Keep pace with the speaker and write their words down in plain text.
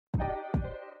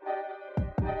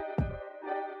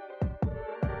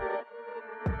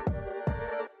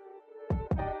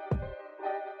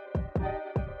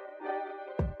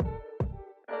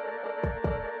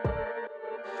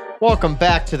Welcome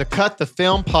back to the Cut the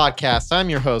Film podcast. I'm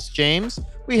your host, James.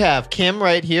 We have Kim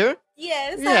right here.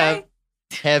 Yes. We have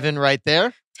Kevin right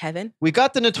there. Kevin. We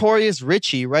got the notorious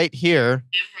Richie right here.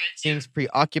 Seems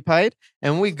preoccupied.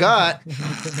 And we got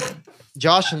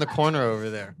Josh in the corner over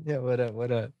there. Yeah, what up?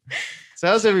 What up? So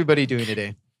how's everybody doing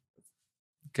today?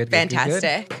 Good.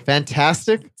 Fantastic.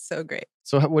 Fantastic? So great.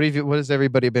 So what has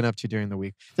everybody been up to during the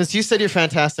week? Since you said you're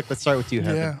fantastic, let's start with you,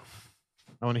 Heaven. Yeah.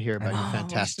 I want to hear about your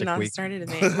fantastic not week. started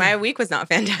today. My week was not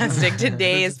fantastic.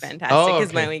 Today is fantastic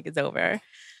because my week is over.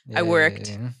 I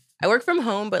worked. I work from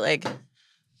home, but like,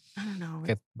 I don't know.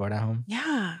 Get bored at home.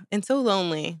 Yeah. And so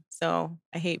lonely. So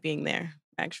I hate being there,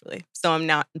 actually. So I'm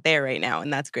not there right now,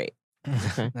 and that's great.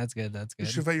 Okay. That's good. That's You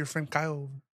good. should invite your friend Kyle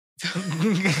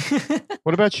over.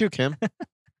 What about you, Kim?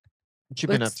 What you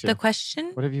been up What's to? the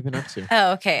question? What have you been up to?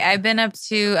 Oh, okay. I've been up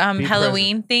to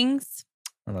Halloween things.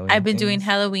 I've been doing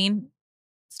Halloween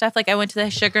stuff. Like I went to the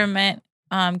Sugar Mint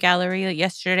gallery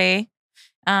yesterday.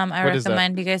 I What is that?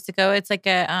 recommend you guys to go. It's like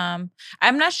a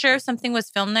I'm not sure if something was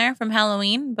filmed there from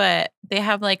Halloween, but they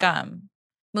have like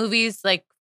movies like,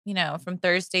 you know, from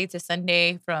Thursday to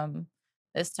Sunday from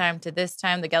this time to this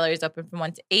time. The gallery is open from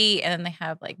 1 to 8, and then they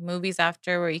have like movies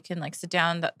after where you can like sit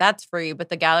down. That's free, but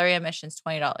the gallery admission is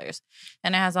 $20,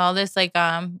 and it has all this like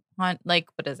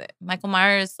what is it? Michael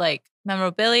Myers like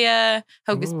memorabilia,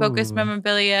 Hocus Pocus Ooh.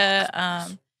 memorabilia.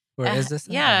 Where is this?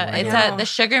 Yeah, it's at the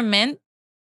Sugar Mint.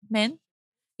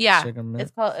 Yeah, Sugar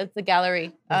Mint. it's a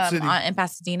gallery What city? in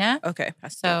Pasadena. Okay.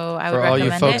 So I would For all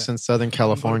recommend you folks it. in Southern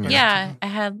California. Yeah,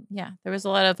 there was a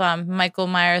lot of Michael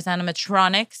Myers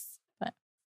animatronics.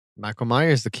 Michael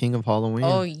Myers, the king of Halloween.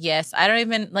 Oh yes, I don't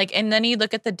even like. And then you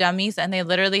look at the dummies, and they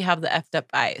literally have the effed up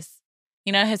eyes.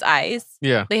 You know his eyes.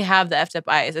 Yeah. They have the effed up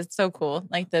eyes. It's so cool,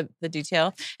 like the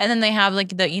detail. And then they have like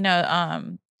the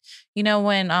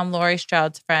when Laurie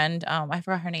Stroud's friend, I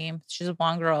forgot her name. She's a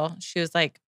blonde girl. She was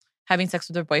like having sex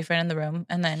with her boyfriend in the room,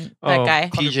 and then that guy,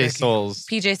 PJ Souls.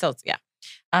 PJ Souls, yeah.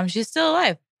 She's still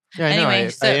alive. Yeah, I know.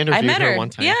 Anyway, I interviewed met her one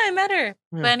time. Yeah, I met her. Yeah.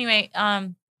 But anyway,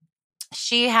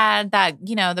 she had that,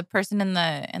 the person in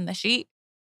the sheet.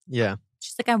 Yeah.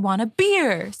 She's like, I want a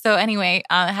beer. So anyway,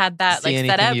 I had that See like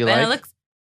set anything up, you and like? it looks.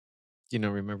 Do you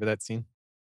remember that scene?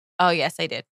 Oh yes, I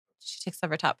did. She takes off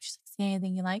her top. She's like, see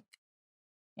anything you like?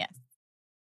 Yes.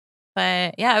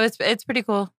 But yeah, it's pretty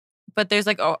cool. But there's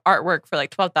like artwork for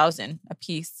like $12,000 a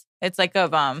piece. It's like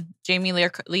of Jamie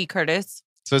Lee Curtis.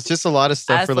 So it's just a lot of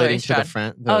stuff As relating Laurie to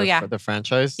Strode. the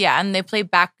franchise. Yeah, and they play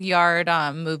backyard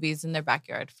movies in their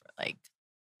backyard for like,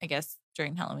 I guess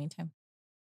during Halloween time.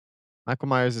 Michael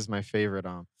Myers is my favorite.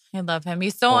 I love him.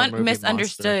 He's so Horror movie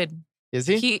misunderstood. Is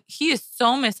he? He is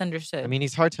so misunderstood. I mean,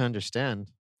 he's hard to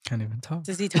understand. Can't even talk.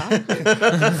 Does he talk?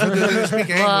 Doesn't speak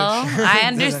English. well, I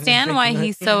understand why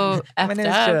he's so effed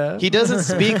up. He doesn't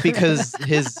speak because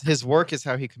his work is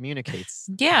how he communicates.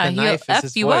 Yeah, The he'll knife is F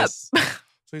his you up. voice.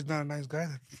 So he's not a nice guy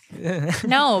then.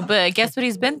 No, but guess what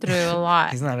he's been through a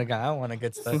lot. He's not a guy I want to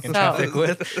get stuck in So- traffic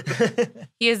with.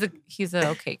 He's an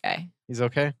okay guy. He's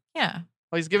okay. Yeah.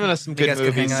 Well, he's given us some You good guys can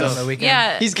hang movies. out on the So weekend.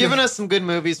 Yeah. he's given us some good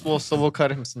movies. So we'll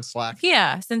cut him some slack.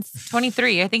 Yeah, since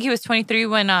 23. I think he was 23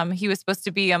 when he was supposed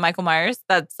to be Michael Myers.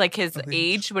 That's like his I think-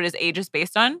 age, what his age is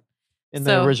based on. In the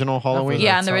So- original Halloween.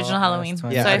 Yeah, in That's the original all- Halloween. that's So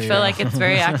 23, I feel yeah. like it's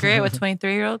very accurate with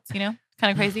 23-year-olds,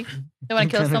 kind of crazy. They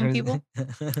want to kill some people.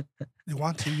 You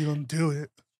want to, you don't do it.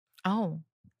 Oh,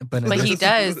 But but he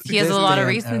does. He has a lot of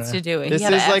reasons to do it. He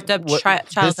had an effed up this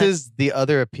childhood. is the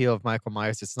other appeal of Michael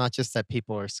Myers. It's not just that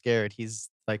people are scared. He's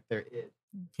like their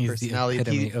He's the personality.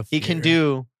 epitome of He can fear.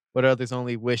 do what others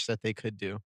only wish that they could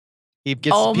do. He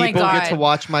gets Oh my people get to God.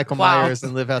 watch Michael Wow. Myers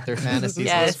and live out their fantasies on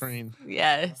Yes. screen.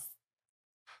 Yes.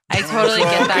 I totally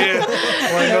get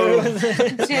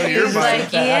that. Jimmy's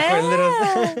like,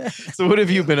 yeah. So what have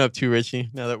you been up to, Richie?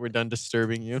 Now that we're done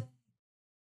disturbing you,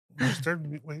 Disturbed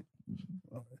me. Wait.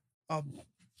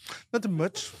 Nothing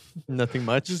much. nothing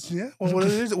much. Just Well,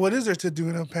 what is there to do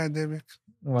in a pandemic?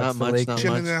 Not much, not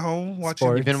Chilling much. at home, watching.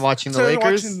 Sports. You've been watching the Started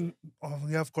Lakers.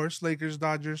 yeah, of course. Lakers,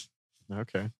 Dodgers,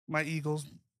 Okay. my Eagles.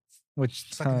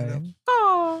 Which Sucking it up. time?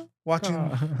 Oh. Watching.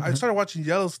 I started watching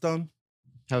Yellowstone.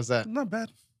 How's that? Not bad.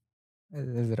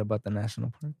 Is it about the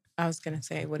national park? I was gonna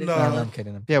say, what is No. No, that? I'm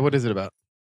kidding. Yeah. What is it about?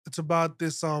 It's about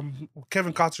this.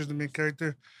 Kevin Costner's the main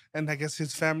character, and I guess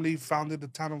his family founded the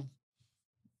town of.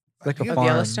 Like a Yeah, Of farm.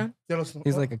 Yellowstone? Yellowstone.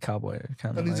 He's like a cowboy,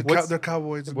 kind And of he's like. they're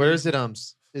cowboys. Where is it?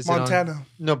 Is it on- Montana.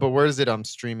 no, but where is it?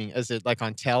 Streaming. Is it like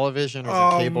on television or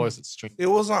is it cable? Or is it streaming? It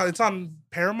was on. It's on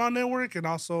Paramount Network and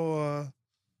also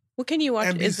What can you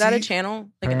watch? Is that a NBC? channel?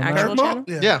 Like an Paramount? actual channel?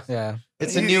 Yeah. Yeah. Yeah,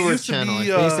 It's a It newer used to channel. I be,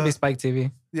 think. it used to be Spike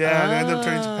TV. Yeah, they ended up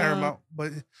turning to Ah. Paramount,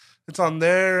 but It's on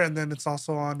there, and then it's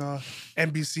also on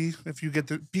NBC if you get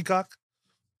the Peacock.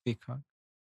 Peacock.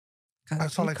 I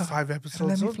saw like 5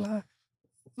 episodes. Let me fly.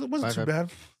 It wasn't 5 too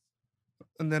bad.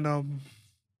 And then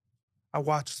I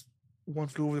watched One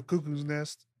Flew Over the Cuckoo's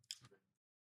Nest.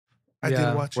 I Yeah,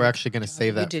 did watch We're it. actually going to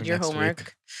save that You did for your next homework.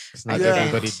 week. It's not Yeah.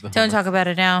 everybody the Don't homework. talk about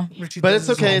it now. Richie But does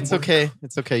it's his okay. It's homework. okay.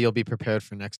 It's okay. You'll be prepared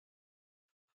for next.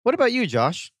 What about you,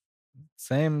 Josh?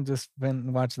 Same. Just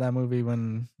been watched that movie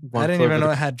when One I didn't Flew even Over know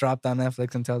the- it had dropped on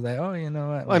Netflix until I was like, oh, you know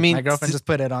what? Well, I mean, my girlfriend s- just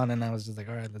put it on, and I was just like,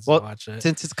 all right, let's Well, watch it.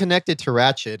 Since it's connected to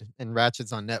Ratchet and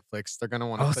Ratchet's on Netflix, they're going to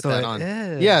want to Oh, put so that it on.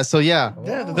 is. Yeah. So yeah,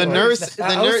 Yeah, Oh, the nurse-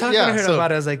 I the was nurse- talking yeah, to her so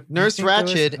about it. I was like, you Nurse think there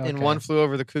was- Ratchet in okay. One Flew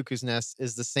Over the Cuckoo's Nest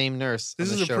is the same nurse This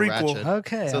on is the a show prequel. Ratchet.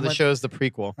 Okay. So the show's the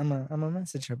prequel. I'm a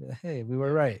message her. Hey, we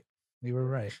were right. We were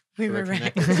right. We We're were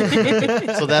right.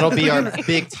 connected. So that'll be our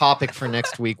big topic for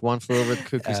next week. One Flew Over the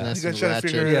Cuckoo's Yeah. Nest You and guys try to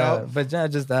figure Ratchet. it Yeah, out. but yeah,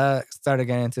 just started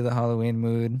getting into the Halloween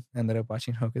mood. Ended up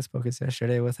watching Hocus Pocus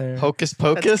yesterday with her. Hocus That's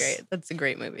Pocus. great. That's a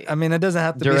great movie. I mean, it doesn't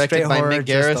have to Directed be straight by horror. Mick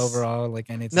Just Garris. overall,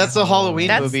 like anything. That's a Halloween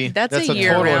That's- movie. that's a a total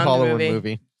year-round Halloween movie.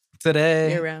 movie.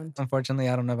 Today. Year round. Unfortunately,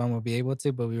 I don't know if I'm gonna be able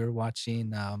to, but we were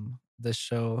watching the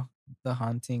show The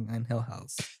Haunting in Hill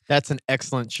House. That's an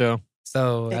excellent show.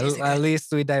 So It is a at good-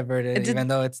 least we diverted, Did even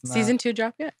though it's not Season 2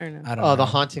 drop yet or no? I don't Oh, know. The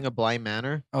Haunting of Bly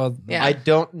Manor. Oh Yeah. I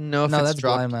don't know if no, it's that's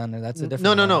dropped. Blind Manor. That's a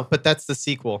different. No, one. but that's the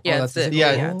sequel. Yeah, that's it's the the-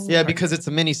 Yeah, sequel? yeah, because it's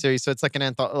a miniseries, so it's like an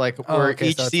anthology, like Oh, where okay,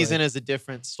 each so it's season like- is a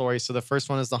different story. So the first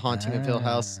one is The Haunting of Hill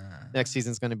House. Ah. Next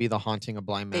season's going to be The Haunting of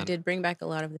Bly They Manor. did bring back a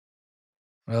lot of the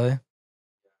Really?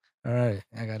 All right,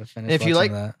 I gotta finish. If you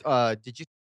like, watching that. did you?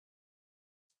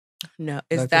 No.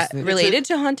 Is That's that just the- related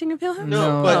to Haunting of Hill House?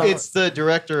 No, No. but Oh. it's the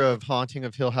director of Haunting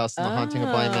of Hill House and The Haunting of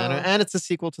Bly Manor, Oh. and it's a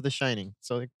sequel to The Shining.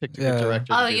 So they picked a Yeah. good director.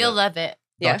 to Oh, do you'll that. love it.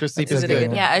 Yeah. Dr. Sleep Is is it a good.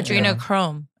 good- Yeah, Yeah.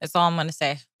 adrenochrome. That's all I'm gonna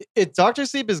say. Dr.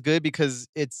 Sleep is good because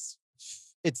it's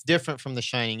different from The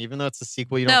Shining. Even though it's a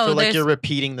sequel, you don't No, feel like there's- you're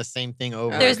repeating the same thing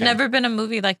over. There's There's again. never been a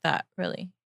movie like that,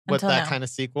 really. What, until that now. kind of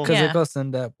sequel. Because Yeah. it goes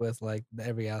in depth with like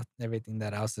everything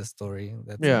that else's story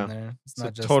that's Yeah. in there. It's It's a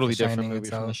not just totally The different Shining movie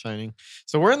from The itself. Shining.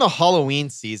 So we're in the Halloween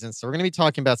season, so we're going to be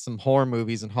talking about some horror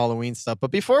movies and Halloween stuff. But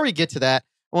before we get to that,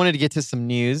 I wanted to get to some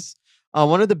news.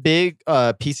 One of the big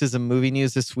pieces of movie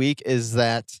news this week is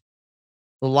that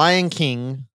The Lion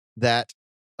King, that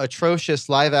atrocious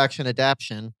live-action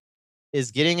adaptation, is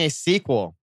getting a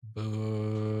sequel.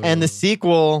 Boo. And the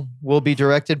sequel will be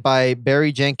directed by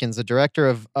Barry Jenkins, a director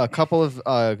of a couple of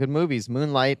good movies,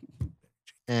 Moonlight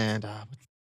and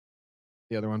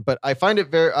the other one. But I find it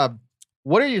very.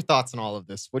 What are your thoughts on all of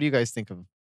this? What do you guys think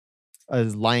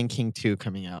of Lion King 2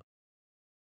 coming out?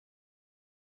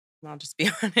 I'll just be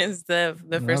honest. The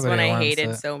first one Nobody I wants hated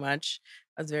it. so much.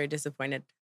 I was very disappointed.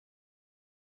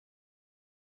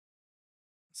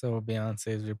 So Beyonce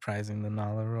is reprising the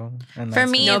Nala role. And For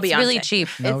that's me, No it's really Beyonce. cheap.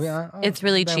 No, It's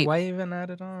really then cheap. Why even add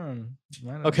it on?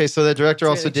 Why not? Okay, so the director It's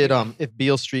also really did cheap. If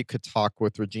Beale Street Could Talk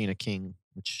with Regina King,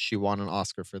 which she won an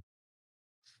Oscar for.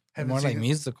 Haven't More seen like it.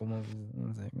 musical movies. I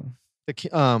was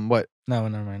like, What no,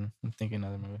 never mind. I'm thinking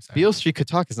other movies. Sorry. Beale Street Could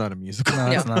Talk is not a musical. No,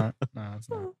 it's No. not. No, it's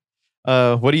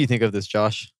not. What do you think of this,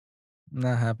 Josh?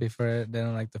 Not happy for it.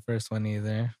 Didn't like the first one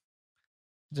either.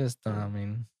 Just, I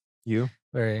mean, You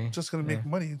very. Just gonna make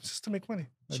money. Just to make money.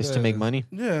 just to make money?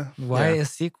 Yeah, Why Yeah. a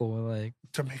sequel? Like,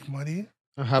 to make money.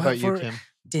 How about you, for- Kim?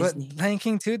 Disney. But Lion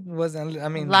King 2 wasn't. I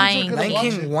mean, Lion Lion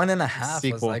King. King 1.5 was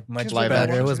Sequel. like much Kids live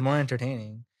better. It action. was more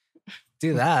entertaining.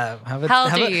 Do that. Have it. How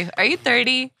old have are it- you? Are you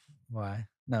 30? Why?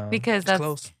 No. Because It's that's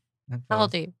close. how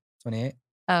old are you? 28.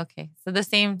 Okay, so the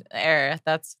same era.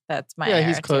 That's my Yeah, era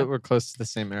he's close. too. We're close to the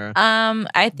same era.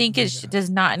 I think my it God. does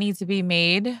not need to be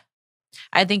made.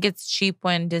 I think it's cheap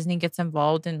when Disney gets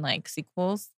involved in like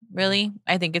sequels. Really,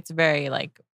 I think it's very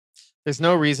like There's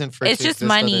no reason for it it's to just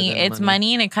exist other money. than It's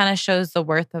money, and it kind of shows the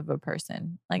worth of a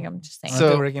person. Like I'm just saying. Aren't So-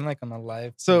 they working like on a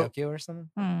live so- Pinocchio or something?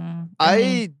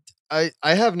 I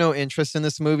have no interest in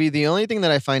this movie. The only thing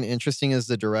that I find interesting is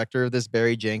the director of this,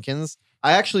 Barry Jenkins.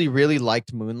 I actually really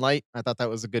liked Moonlight. I thought that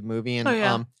was a good movie, and Oh,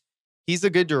 yeah. he's a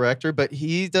good director. But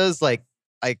he does like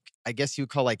I guess you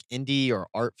call like indie or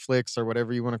art flicks or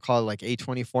whatever you want to call it, like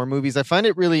A24 movies. I find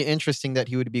it really interesting that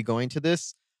he would be going to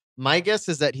this. My guess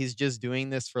is that he's just doing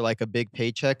this for like a big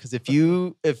paycheck. Because if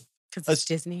Because it's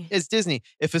Disney. it's Disney.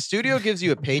 If a studio gives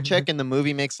you a paycheck and the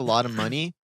movie makes a lot of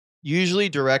money, usually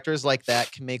directors like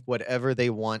that can make whatever they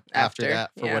want after After,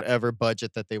 that for yeah. whatever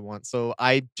budget that they want. So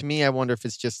to me, I wonder if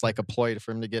it's just like a ploy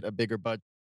for him to get a bigger budget.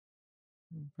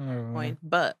 Point.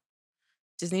 But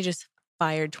Disney just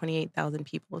fired 28,000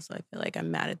 people, so I feel like I'm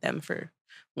mad at them for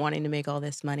wanting to make all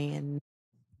this money and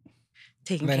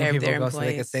taking Many care of people their go employees.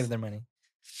 so they can save their money.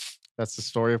 That's the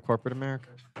story of corporate America.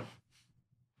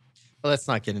 Well, let's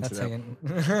not get into That's that.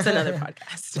 It's another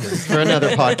podcast. For another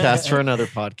podcast. For another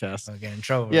podcast. I'll get in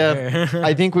trouble. Yeah,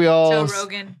 I think we all Joe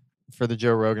Rogan. for the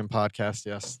Joe Rogan podcast.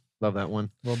 Yes, love that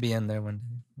one. We'll be in there one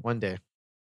day. One day.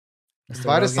 Mr.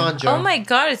 Invite us Rogan. on, Joe. Oh my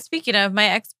God. Speaking of my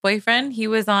ex-boyfriend, he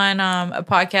was on a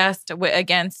podcast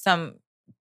against some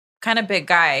kind of big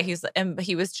guy.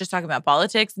 He was just talking about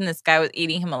politics, and this guy was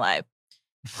eating him alive,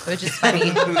 which is funny.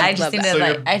 I just Love needed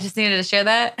that. So I just needed to share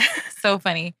that. So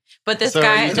funny. But this So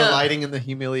guy, are you delighting in the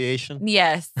humiliation?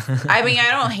 yes. I mean,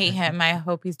 I don't hate him. I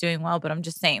hope he's doing well, but I'm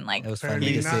just saying, like, It was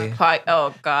funny to Apparently see.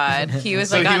 oh God, he was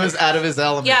So like he on, was out of his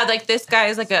element. yeah, like this guy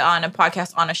is like on a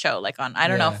podcast on a show, like on I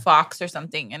don't know Yeah. Fox or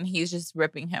something, and he's just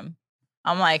ripping him.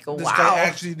 I'm like, This wow. guy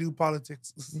actually knew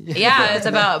politics. Yeah, it's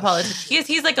about politics.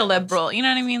 He's like a liberal, you know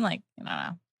what I mean? Like, I don't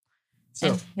know. So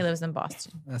And he lives in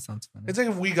Boston. That sounds funny. It's like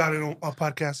if we got in a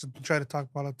podcast and try to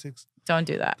talk politics. Don't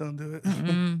do that. Don't do it.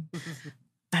 Mm-mm.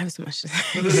 I have so much to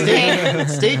say.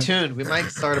 stay tuned. We might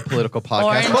start a political podcast,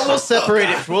 Orange. but we'll separate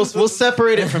it. We'll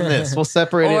separate it from this. We'll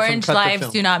separate Orange it from Cut the lives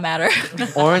Film. do not matter.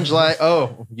 Orange light.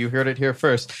 Oh, you heard it here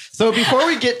first. So before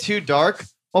we get too dark,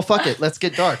 well, fuck it. Let's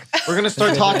get dark. We're gonna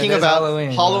start talking It is about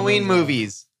Halloween. Halloween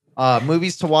movies.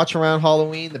 Movies to watch around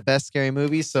Halloween. The best scary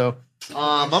movies. So,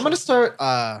 I'm gonna start.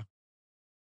 No,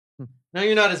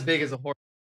 you're not as big as a horror.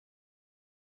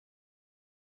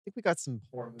 I think we got some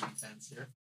horror movie fans here.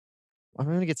 I'm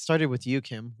gonna get started with you,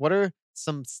 Kim. What are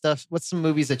some stuff? What's some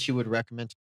movies that you would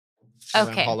recommend around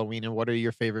Okay. Halloween, and what are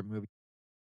your favorite movies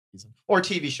or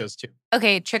TV shows too?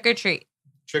 Okay, Trick or Treat.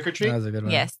 Trick or Treat, That was a good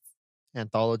one. Yes.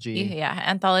 Anthology. Yeah,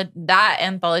 anthology. That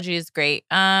anthology is great.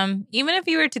 Even if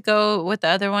you were to go with the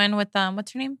other one with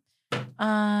what's her name?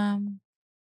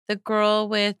 The girl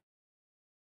with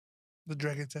The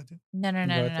Dragon Tattoo.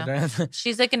 no.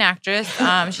 She's like an actress.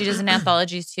 She does an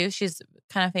anthologies too. She's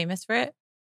kind of famous for it.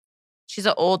 She's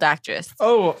an old actress.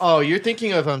 Oh, you're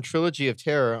thinking of Trilogy of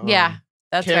Terror. Yeah,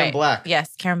 that's Karen right. Black.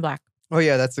 Yes, Karen Black. Oh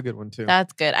yeah, that's a good one too.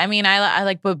 That's good. I mean, I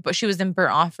like, but she was in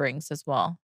Burnt Offerings as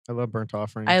well. I love Burnt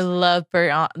Offerings. I love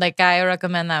I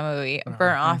recommend that movie, Burnt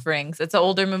Burnt Offerings. Offerings. It's an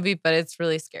older movie, but it's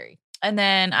really scary. And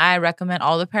then I recommend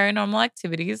all the Paranormal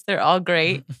Activities. They're all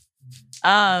great.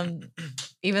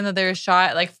 Even though they were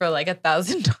shot like for like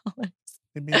 $1,000.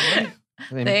 They made money.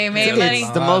 I mean, They made it's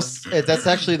money. the most. That's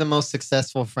actually the most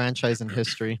successful franchise in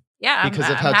history Yeah, because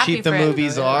I'm of how happy cheap the for it.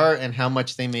 movies are and how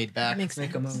much they made back. Makes Make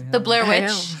a sense. movie. The Blair I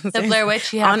Witch. know. The Blair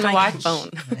Witch you have On to my watch.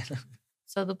 phone.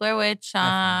 So the Blair Witch,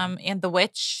 and the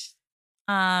Witch,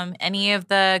 any of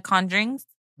the Conjurings,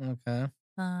 Okay.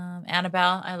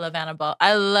 Annabelle. I love Annabelle.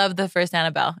 I love the first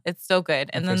Annabelle. It's so good.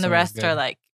 And The then first the one was rest are good.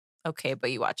 like okay,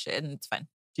 but you watch it and it's fun.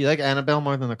 Do you like Annabelle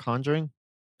more than The Conjuring?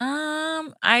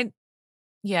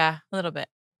 Yeah, a little bit.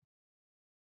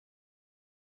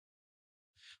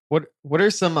 What are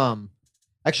some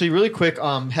actually really quick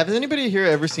has anybody here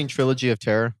ever seen Trilogy of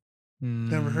Terror?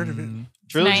 Never heard of it.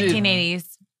 Trilogy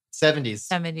 1980s, 70s.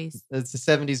 70s. It's a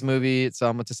 70s movie. It's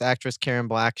with this actress Karen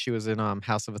Black. She was in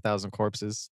House of a Thousand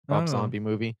Corpses, Rob Oh. Zombie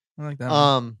movie. I like that.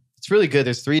 One. It's really good.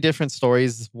 There's 3 different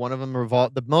stories. One of them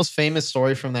the most famous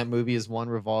story from that movie is one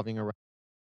revolving around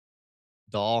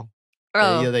doll.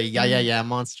 Oh, The yeah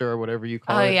monster or whatever you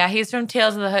call oh it. yeah, he's from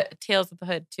Tales of the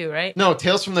Hood too, right? No,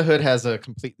 Tales from the Hood has a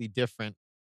completely different.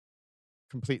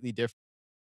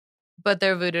 But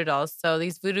they're voodoo dolls. So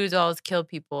these voodoo dolls kill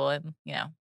people, and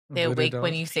they Voodoo awake when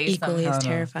dolls. you say Equally something. as I don't know.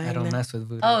 terrifying I don't then. mess with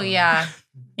voodoo. Oh dolls. yeah,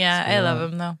 yeah. I Screw love up.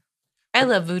 them though. I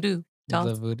love voodoo You dolls.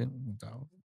 love voodoo dolls.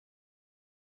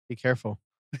 Be careful.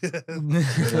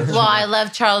 Well, I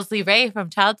love Charles Lee Ray from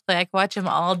Child's Play. I can watch him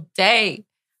all day.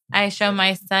 I show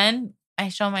my son. I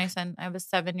have a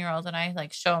 7-year-old, and I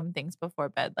show him things before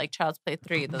bed, like Child's Play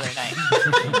 3 the other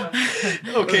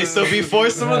night. Okay, so before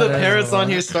some of the That is a parents on lot.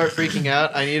 here start freaking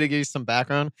out, I need to give you some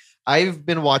background. I've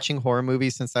been watching horror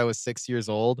movies since I was 6 years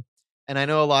old, and I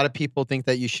know a lot of people think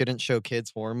that you shouldn't show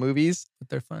kids horror movies. But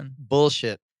they're fun.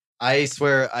 Bullshit. I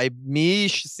swear,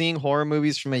 seeing horror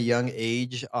movies from a young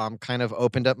age kind of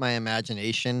opened up my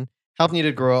imagination, helped me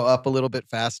to grow up a little bit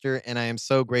faster, and I am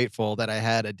so grateful that I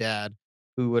had a dad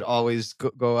who would always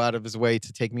go out of his way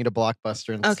to take me to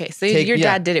Blockbuster. And Okay, so your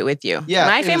dad did it with you. Yeah, it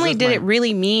My was family with did my- it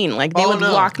really mean. Like they Oh, would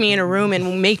no. lock me in a room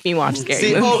and make me watch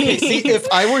scary movies.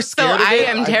 If I were so scared of I it,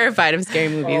 am terrified of scary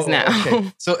movies now. Okay.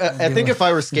 So I think if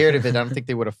I were scared of it, I don't think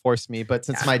they would have forced me. But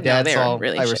since my No, dad they were saw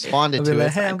really I shitty. responded I'll to be like,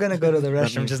 it, hey, I'm gonna go to the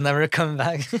Let restroom, me- just never come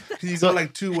back. You So- go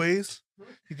like 2 ways.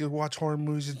 You could watch horror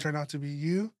movies and turn out to be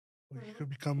you, or you could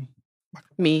become.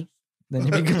 Me. Then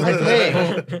you become like,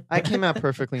 Hey, I came out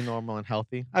perfectly normal and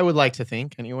healthy. I would like to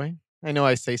think, anyway. I know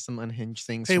I say some unhinged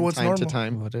things Hey, from what's time to normal?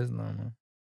 time. What is normal?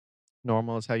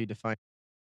 Normal is how you define.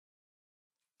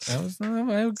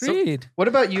 I agreed. What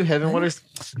about you, Heaven? What is?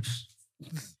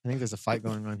 I think there's a fight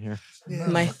going on here.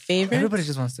 My favorite Everybody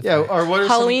just wants to. Yeah, fight. or what are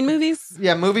Halloween movies.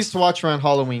 Yeah, movies to watch around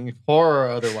Halloween, horror or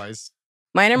otherwise.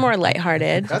 Mine are more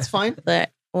lighthearted. That's fine.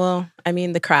 But I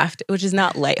mean, The Craft, which is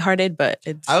not lighthearted, but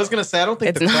it's. I was gonna say I don't think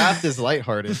It's The not. Craft is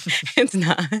lighthearted. It's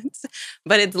not,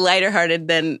 but it's lighter hearted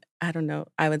than I don't know.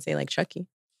 I would say like Chucky.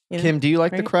 You know? Kim, do you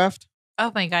like The right? Craft?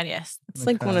 Oh my god, yes. It's The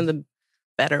like one of Craft. the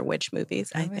better witch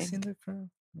movies. I Have seen think. The Craft?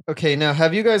 Okay, now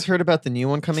have you guys heard about the new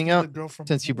one coming The out? girl from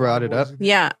since you What brought it Was up.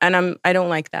 Yeah, and I don't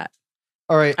like that.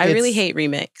 All right, I really it's- hate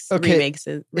remakes. okay, Remakes.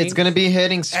 It's gonna be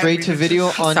heading straight to remixes. video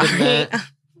on Sorry. demand.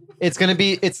 It's gonna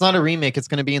be. It's not a remake. It's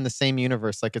gonna be in the same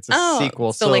universe. Like it's a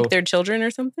sequel. So like their children or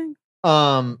something.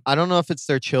 I don't know if it's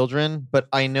their children, but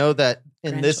I know that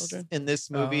in Grandchildren.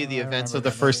 this movie, the I events remember of the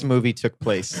that first movie took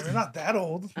place. They're not that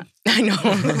old. I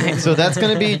know. So that's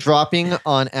going to be dropping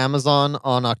on Amazon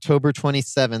on October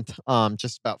 27th.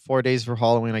 Just about 4 days for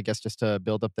Halloween, I guess, just to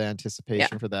build up the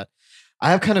anticipation for that. I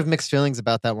have kind of mixed feelings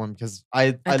about that one because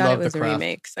I I thought love it was The a Craft.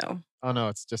 remake, so Oh no,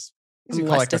 it's just I'm you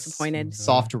call less like a disappointed.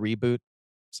 soft reboot,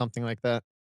 something like that.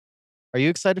 Are you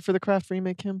excited for The Craft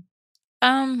remake, Kim?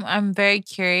 I'm very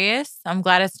curious. I'm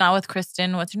glad it's not with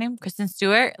Kristen. What's her name? Kristen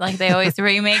Stewart. Like they always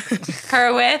remake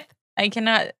her with. I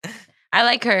cannot. I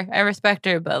like her. I respect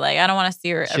her, but like I don't want to see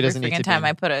her She every doesn't need freaking to time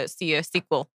be. I see a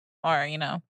sequel or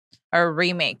or a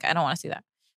remake. I don't want to see that.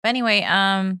 But anyway,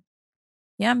 yeah,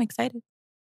 I'm excited.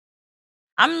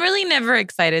 I'm really never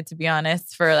excited to be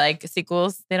honest for like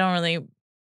sequels. They don't really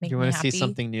make You me want to happy. see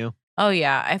something new? Oh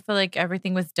yeah, I feel like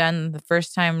everything was done the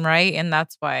first time right, and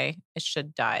that's why it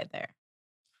should die there.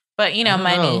 But I don't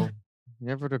money. know. You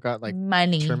never would have got like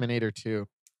Money. Terminator 2.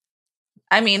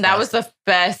 I mean, that was the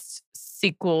best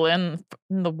sequel in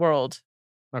the world.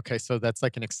 Okay, so that's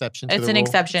like an exception to It's the an rule.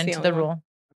 exception It's to the the only one. rule.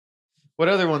 What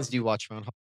other ones do you watch around?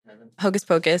 Hocus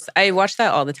Pocus. I watch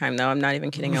that all the time, though. I'm not even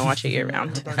kidding. I watch it year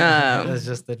round. That's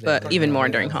just the But even more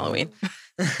during Halloween.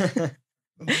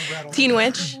 Teen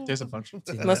Witch. There's a bunch of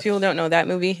Most people don't know that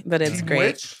movie, but it's Teen great.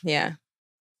 Witch? Yeah.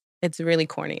 It's really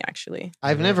corny, actually.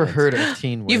 I've never heard of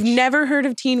Teen Witch. You've never heard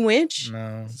of Teen Witch?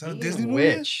 No. Is that a Teen Disney movie?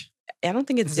 Witch. I don't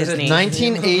think it's Is it a Disney.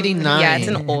 1989. Yeah, it's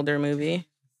an older movie.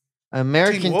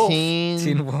 American Teen Wolf. teen,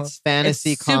 Teen Wolf.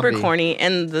 fantasy It's super comedy. corny,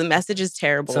 and the message is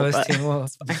terrible. So it's but Teen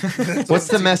Wolf. What's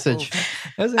the message?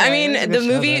 I mean, the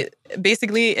movie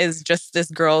basically is just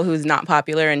this girl who's not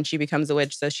popular, and she becomes a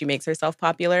witch, so she makes herself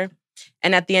popular.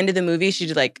 And at the end of the movie, she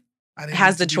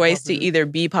has the choice to either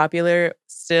be popular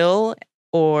still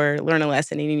or learn a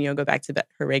lesson and go back to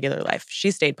her regular life.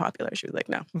 She stayed popular. She was like,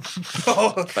 no,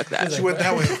 fuck that. She went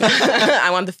that way.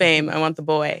 I want the fame. I want the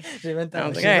boy. She went I that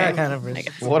was way. like, She's that alright, kind of I person.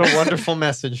 guess. What a wonderful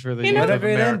message for the You know? youth What a of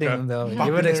great America. ending, though. You would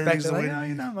Popularity expect is it, the like, way.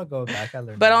 I'm gonna go back. I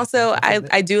learned But that. also, That's it.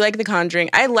 I do like The Conjuring.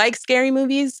 I like scary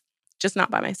movies, just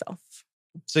not by myself.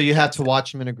 So you have to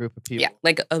watch them in a group of people. Yeah,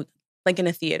 like in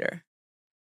a theater.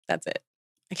 That's it.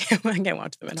 I can't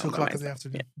watch them at 2 home by o'clock in the myself.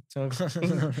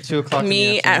 afternoon. 2 o'clock. in the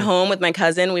Me at afternoon. home with my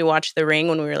cousin, we watched The Ring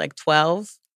when we were like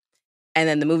 12, and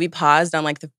then the movie paused on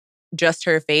like just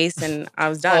her face, and I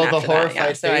was done. Oh, the after that. Yeah,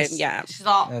 horrified so face? She's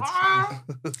all.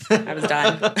 That's I was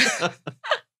done.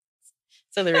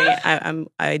 So The Ring,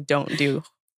 I don't do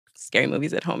scary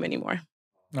movies at home anymore.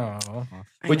 Oh.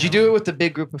 Would you do it with a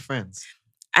big group of friends?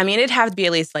 I mean, it'd have to be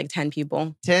at least like 10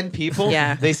 people. 10 people?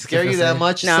 Yeah. They scare you that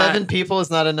much? No. 7 people is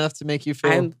not enough to make you feel.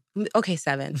 I'm okay,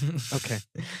 7. Okay.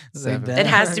 It's Seven. like, It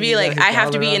has to be damn, like you I have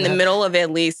all to be around in the that. middle of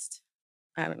at least,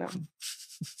 I don't know,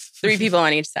 3 people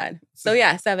on each side. So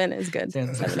yeah, 7 is good.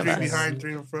 Ten. 7 of 3 us. behind,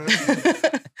 3 in front.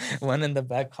 One in the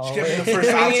back She gave hallway. me the first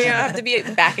You option. have to be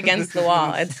back against the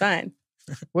wall. It's fine.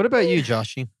 What about you,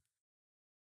 Joshy?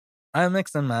 I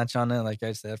mix and match on it. Like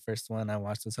I said, first one I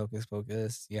watched was Hocus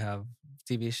Pocus. You have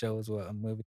TV shows, a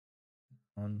movie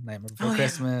on Nightmare Before Oh, yeah.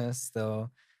 Christmas. So,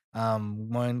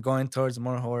 going towards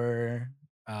more horror.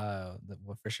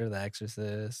 For sure, The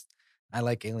Exorcist. I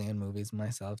like alien movies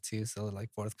myself too. So like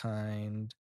Fourth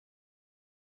Kind,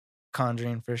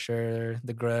 Conjuring for sure,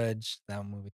 The Grudge. That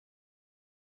movie.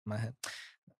 My head.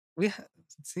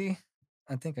 See.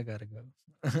 I think I gotta go.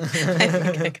 I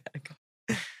think I gotta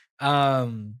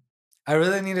go. I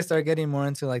really need to start getting more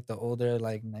into like the older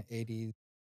like 80s,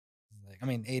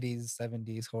 80s,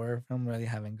 70s horror film. Really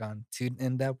haven't gone too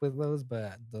in depth with those,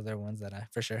 but those are ones that I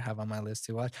for sure have on my list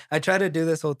to watch. I try to do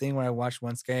this whole thing where I watch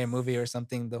one scary movie or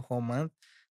something the whole month.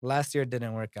 Last year it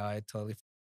didn't work out. I totally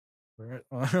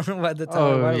by the time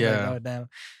Oh, I was like, yeah. oh damn.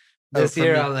 Oh, This for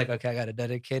year me- I was like, okay, I gotta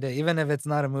dedicate it. Even if it's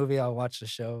not a movie, I'll watch the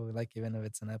show. Like even if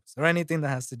it's an episode or anything that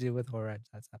has to do with horror.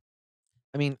 That's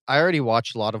I mean, I already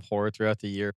watch a lot of horror throughout the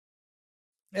year,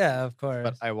 yeah, of course.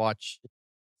 but I watch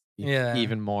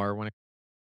even more when it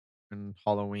in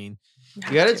Halloween.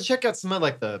 Have You got to to. check out some of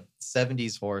like the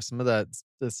 70s horror. Some of the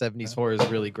 70s horror is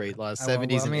really great. A lot of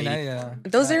 70s and 80s.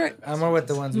 Those are I'm more with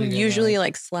the ones we usually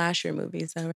like slasher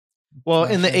movies. Well,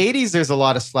 in the slasher. 80s, there's a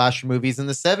lot of slasher movies. In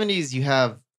the 70s, you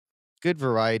have good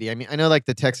variety. I mean, I know like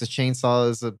the Texas Chainsaw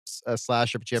is a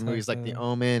slasher, but you have movies like The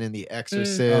Omen and The Oh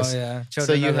Exorcist. yeah,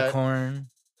 Children you of the had- Corn.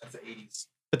 That's the 80s.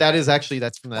 But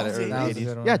that's from that That was early that was a 80s.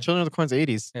 good one. Yeah, Children of the Corn's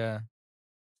 80s. Yeah,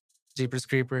 Jeepers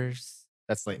Creepers.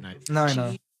 That's late 90s. No, I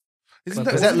know. Isn't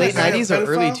Was Was that wasn't late guy a 90s or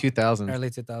early pedophile? 2000s? Early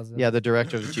 2000s. Yeah, the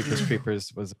director of the Jeepers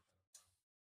Creepers was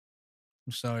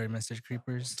I'm sorry, Mr.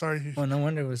 Creepers. Sorry. Oh, no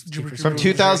wonder it was Jeepers Jeepers from Creepers.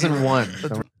 2001.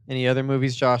 That's- Any other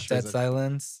movies, Josh? Or Dead is it-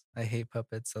 Silence. I hate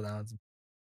puppets, so that one's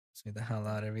makes me the hell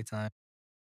out every time.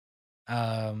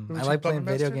 I you like playing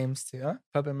Puppet video Master? games too. Huh?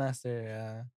 Puppet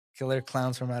Master, Killer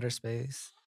Clowns from Outer Space.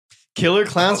 Killer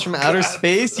Clowns from Outer God.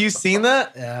 Space. You seen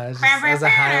that? Yeah, it's just, it was a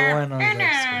high one. I was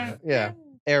like, screw it. Yeah.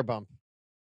 Air bump.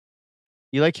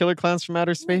 You like Killer Clowns from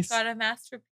Outer Space? Got a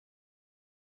masterpiece.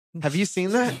 Have you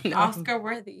seen that? No. Oscar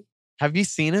worthy. Have you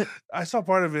seen it? I saw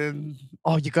part of it. And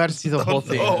Oh, you got to see the Oh, whole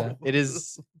thing. no.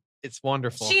 It's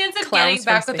wonderful. She ends up Clowns getting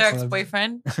back from with her space.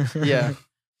 ex-boyfriend. Yeah,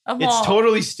 I'm it's all-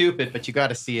 totally stupid, but you got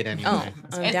to see it anyway. Oh,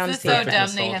 I'm It's down to just see so it. for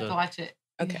dumb that you have nostalgia. to watch it.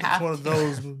 You Okay. have it's one of to.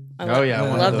 those movies. I Oh, love- yeah, I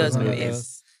one of love those those movies.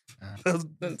 movies. Those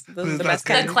Those are the not best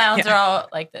The kind. clowns Yeah. are all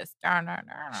like this.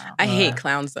 I hate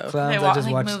clowns though. Clowns. I walk- just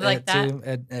like, watched move it like that?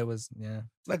 too. It was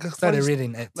like a Started funny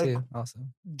reading it like- too. Also,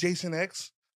 Jason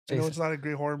X. I know Jason, it's not a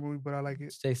great horror movie, but I like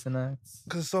it Jason X,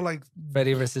 because it's so like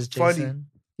Freddy versus Funny. Jason.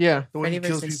 Yeah. the way he Freddy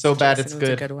kills versus people. So bad Jason it's was a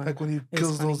good. good one. Like when he It was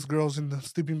kills funny. those girls in the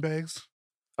sleeping bags.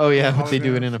 Oh yeah, Oh, but they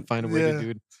do it yeah. in a fine way Yeah. to do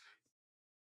it.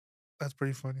 That's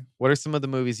pretty funny. What are some of the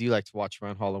movies you like to watch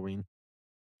around Halloween?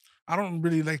 I don't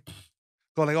really like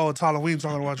go like, oh, it's Halloween, so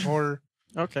I'm gonna watch horror.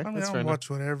 Okay, I mean, that's I'll fair enough. watch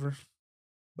whatever.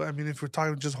 But I mean, if we're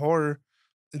talking just horror,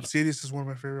 Insidious is one of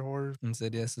my favorite horrors.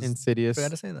 Insidious. Is, Insidious.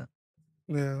 forgot to say that.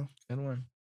 Yeah. Good one.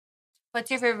 What's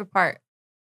your favorite part?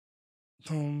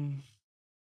 I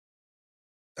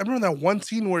remember that one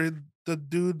scene where the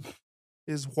dude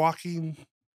is walking.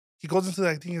 He goes into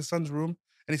I think his son's room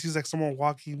and he sees like someone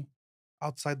walking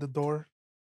outside the door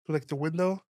to like the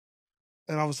window,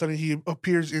 and all of a sudden he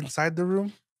appears inside the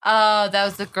room. Oh, that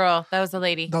was the girl. That was the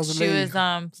lady. That was the She lady.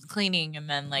 was cleaning and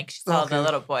then like she saw Okay. the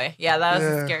little boy. Yeah, that was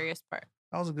Yeah. the scariest part.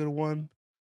 That was a good one.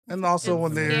 And also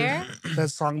when they Scare? that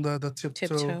song the tiptoe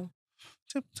Tiptoe.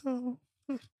 tiptoe.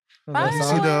 Bye. You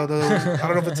see the I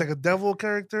don't know if it's like a devil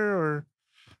character or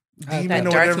demon That or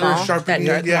Darth whatever Maul? That sharpening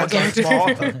Darth yeah Maul Darth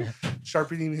character. Maul,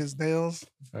 sharpening his nails.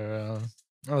 That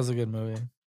was a good movie.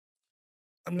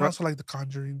 I mean, I Ru- also like The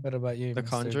Conjuring. What about you, The Mr.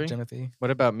 Conjuring? Timothy? What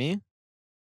about me?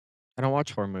 I don't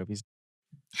watch horror movies.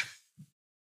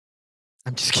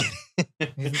 I'm just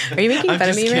kidding. Are you making I'm fun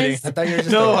of just me, kidding. Riz? I thought you were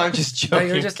just No, a- I'm just I thought joking.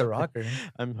 you were just a rocker.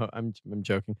 I'm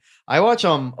joking. I watch a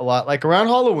lot like around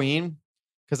Halloween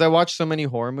because I watch so many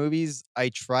horror movies. I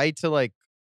try to like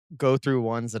go through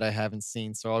ones that I haven't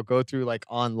seen. So I'll go through like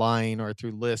online or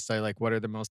through lists. I like what are the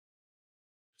most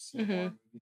Mhm.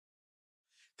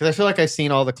 because I feel like I've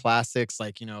seen all the classics,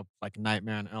 like like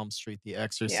Nightmare on Elm Street, The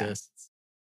Exorcist.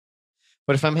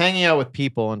 But if I'm hanging out with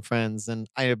people and friends, and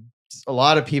a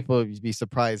lot of people would be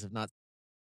surprised if not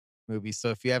movies. So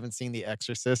if you haven't seen The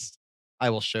Exorcist, I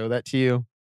will show that to you. If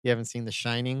you haven't seen The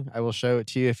Shining, I will show it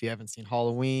to you. If you haven't seen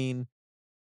Halloween,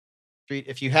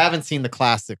 if you haven't seen the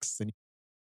classics, then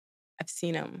I've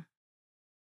seen them.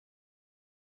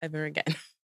 Ever again.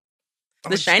 Oh,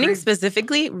 The it's Shining great.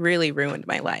 specifically really ruined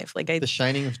my life. Like The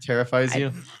Shining terrifies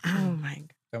you. oh my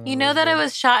god. You know that it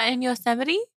was shot in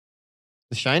Yosemite?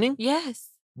 The Shining? Yes.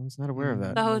 I was not aware of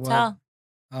that. The What? hotel.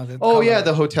 Oh yeah,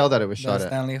 the hotel that it was the shot at.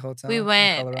 Stanley Hotel. We in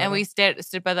went and Colorado? we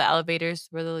stood by the elevators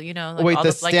where the like Oh wait, all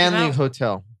the the lights came Stanley out.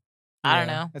 Hotel. I don't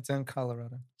Yeah, know. It's in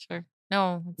Colorado. Sure.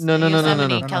 No. It's No, no, no, no, no, Yosemite, no.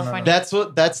 No, no, California.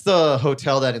 That's the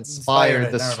hotel that Inspired inspired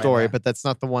it, the never mind story, that. but that's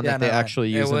not the one Yeah, that they never mind.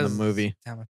 actually It use in the was- movie.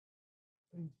 damn it.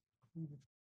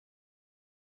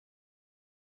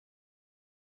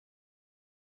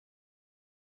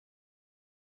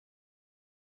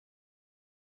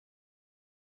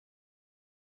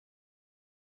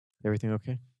 Everything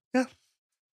okay?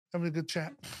 Having a good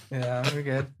chat. Yeah, we're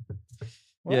good.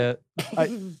 What? Yeah.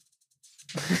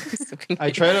 So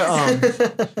I try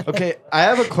to okay, I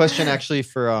have a question actually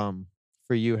for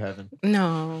you, Heaven.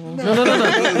 No.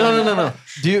 No.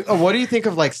 Do you what do you think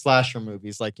of like slasher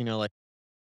movies? Like, like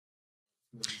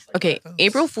Okay,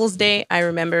 April Fool's Day, I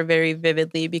remember very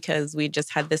vividly because we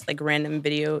just had this like random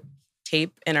video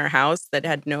tape in our house that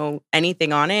had no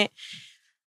anything on it.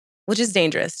 which is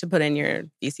dangerous to put in your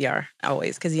VCR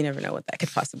always because you never know what that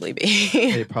could possibly be.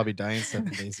 They probably die in 7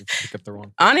 days if you pick up the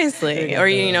wrong. Honestly, or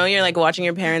you're like watching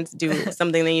your parents do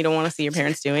something that you don't want to see your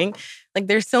parents doing. Like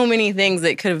there's so many things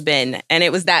that could have been, and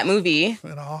it was that movie,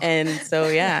 and so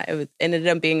it ended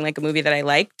up being like a movie that I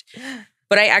liked.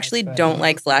 But I actually don't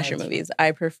like slasher movies.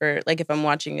 I prefer, like, if I'm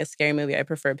watching a scary movie, I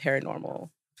prefer paranormal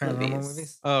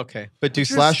movies. Oh, okay, but do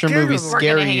slasher movies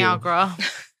scare you? Hang out, girl.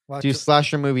 Do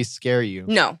slasher movies scare you?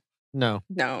 No,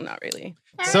 not really.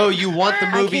 So you want the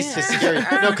movies to scare you?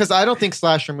 No, because I don't think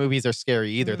slasher movies are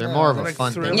scary either. They're more of a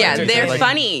fun thing. Yeah, they're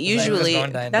funny usually.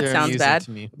 That sounds bad.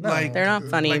 To me. They're not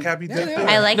funny. Like Happy Death Day.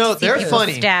 I like to see they're people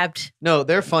funny. stabbed. No,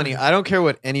 they're funny. I don't care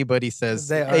what anybody says.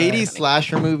 They are 80s funny.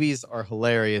 slasher movies are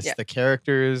hilarious. Yeah. The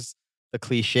characters, the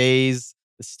cliches,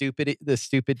 the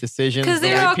stupid decisions. Because the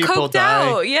they're way all people coked die,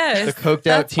 out. Yes. the coked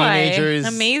out That's why. teenagers.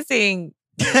 Amazing.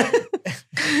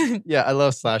 Yeah, I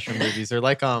love slasher movies. They're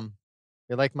like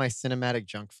my cinematic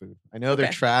junk food. I know they're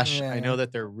Okay. trash. Yeah. I know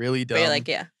that they're really dumb. But you're like,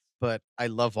 yeah. But I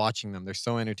love watching them. They're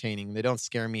so entertaining. They don't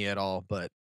scare me at all.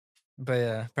 But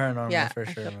yeah, paranormal Yeah, for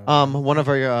I sure. one of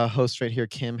our hosts right here,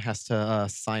 Kim, has to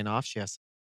sign off. She has.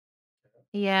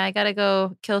 Yeah, I gotta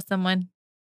go kill someone.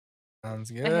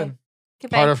 Sounds good. Okay.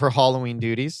 Goodbye. Part of her Halloween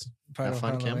duties. Part Have of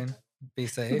fun, Kim. Halloween. Be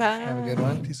safe. Have a good Bye.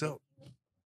 one. Peace out.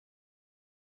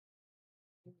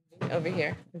 Over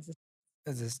here.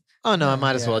 Is this? Oh no, I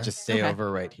might as well Yeah. just stay Okay.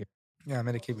 over right here. Yeah, I'm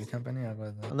gonna keep you company. I'll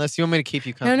go there. Unless you want me to keep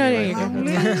you No, company. no, right? you're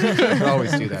good. You can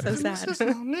always do that. So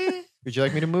sad. Would you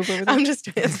like me to move over there? I'm just,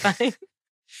 it's fine.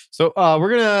 So we're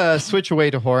gonna switch away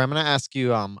to horror. I'm gonna ask you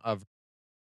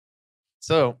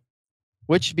so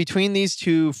which between these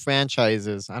two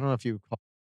franchises, I don't know if you call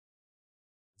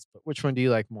this, but which one do you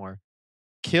like more?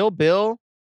 Kill Bill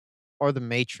or The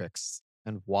Matrix,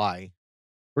 and why?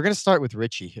 We're gonna start with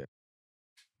Richie here.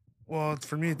 Well,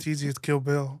 for me, it's easy. It's Kill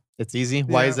Bill. It's easy.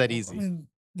 Why is Yeah, that easy? I mean,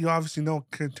 you obviously know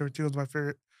Quentin Tarantino's my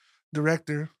favorite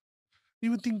director.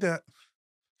 You would think that.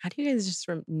 How do you guys just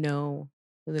know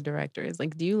who the director is?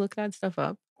 Like, do you look that stuff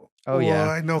up? Oh well, yeah.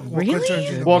 I know. Really?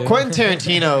 Tarantino. Well, Quentin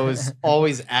Tarantino is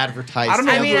always advertised. I don't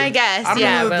know I who mean, the- I guess, I don't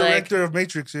yeah, know who but the like, director of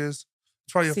Matrix is.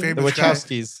 It's probably a See. the famous guy.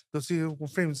 Wachowskis.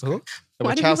 Famous. Who? Guy. The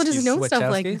Why do people just Wachowskis. know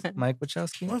stuff like Wachowski? that? Mike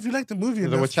Wachowski? Well, if you like the movie,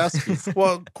 The enough- Wachowskis.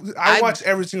 Well, I I- watch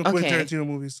every single Quentin okay. Tarantino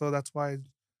movie, so that's why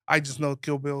I just know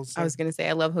Kill Bill. So. I was gonna say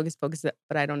I love Hocus Pocus,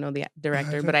 but I don't know the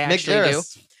director, but I Nick actually do.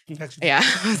 Garris. Actually, Yeah,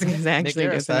 I was gonna say I Nick actually do.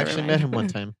 Garris. So I never actually mind. met him one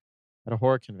time at a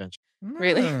horror convention.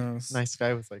 Really? Nice. Nice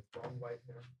guy with like long white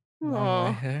hair, Long Aw,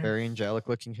 white hair. very angelic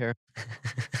looking hair.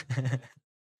 Pretty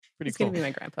he's cool. gonna be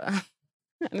my grandpa.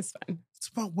 And it's fine. It's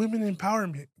about women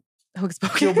empowerment. Hocus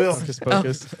Pocus. Kill Bill. Hocus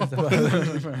Oh.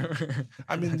 Pocus.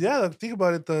 I mean, yeah. Think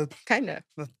about it. The Kinda.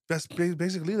 best,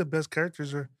 basically, the best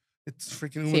characters are it's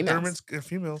freaking Uma Females. Thurman's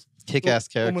females. Kick-ass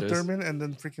Uma characters. Thurman, and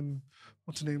then freaking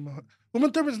what's her name? Uma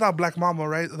Thurman's not Black Mama,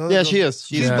 right? Yeah, she is.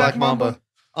 She's Yeah. Black Mamba.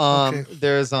 Okay.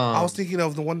 There's I was thinking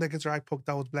of the one that gets her eye poked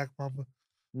out was Black Mamba.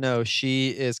 no, she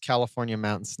is California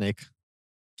Mountain Snake.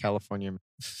 California.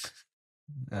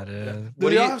 That is. Do What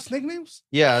they do all you- have snake names?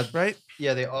 Yeah, Right?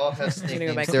 yeah, they all have snake Gonna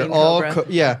go names. by They're Queen all Cobra.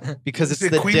 yeah, because Is it's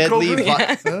it the Queen deadly Cobra?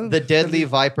 Yeah. Huh? the Deadly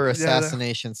Viper Yeah,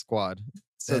 Assassination Squad.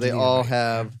 So they Deadly all Viper.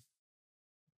 have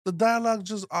The dialogue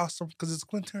just awesome because it's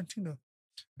Quentin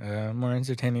Tarantino. More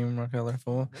entertaining, more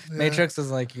colorful. Yeah. Matrix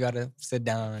is like you gotta sit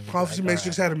down. And be Obviously, like,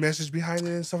 Matrix alright. had a message behind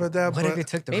it and stuff like that. What if but you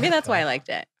took the? Maybe route, that's why I though? liked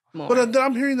it more. but then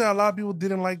I'm hearing that a lot of people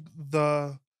didn't like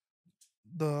the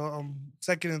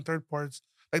second and third parts.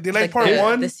 Like they like part the,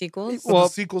 one, the sequels. but Well, the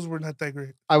sequels were not that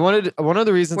great. I wanted one of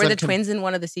the reasons Were I'm the twins in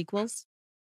one of the sequels?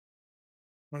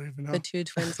 I don't even know. The two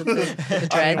twins with the I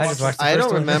dreads. I just watched the I first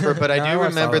don't one. remember, but No, I do watched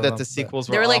remember all of that them, the but- sequels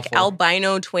were They were like awful.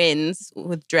 albino twins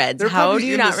with dreads. They're How probably do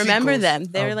you in the not remember sequels. them?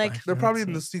 They're Oh, like, my They're probably in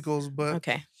God. the sequels, but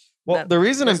okay. Well, That- the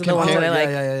reason I'm those are the ones that I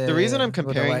comparing like. the reason I'm With the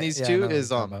comparing white- these yeah, I two know what is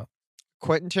you're talking about.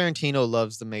 Quentin Tarantino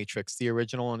loves The Matrix, the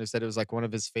original one, who said it was like one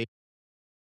of his favorite.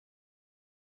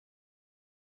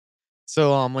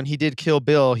 So when he did Kill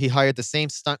Bill, he hired the same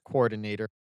stunt coordinator,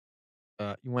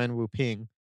 Yuen Wu Ping,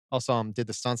 also did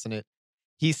the stunts in it.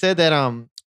 He said that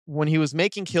when he was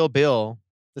making Kill Bill,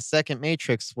 the second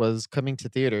Matrix was coming to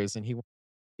theaters, and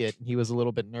he was a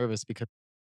little bit nervous because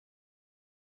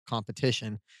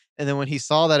competition. And then when he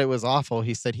saw that it was awful,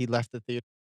 he said he left the theater.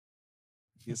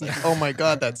 He's like, "Oh my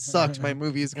god, that sucked! My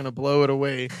movie is gonna blow it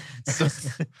away." So,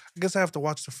 I guess I have to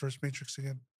watch the first Matrix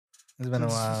again. It's been a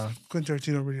since while. Quentin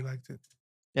Tarantino really liked it.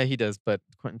 yeah, he does, but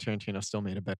Quentin Tarantino still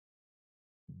made it better.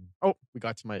 Oh, we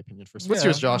got to my opinion first. What's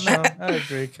yours, Josh? No, I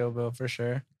agree, Kill Bill for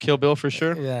sure. Kill Bill for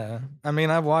sure. Yeah, I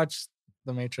mean, I've watched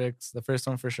The Matrix. The first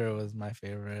one for sure was my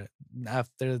favorite.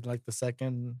 After like the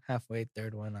second, halfway,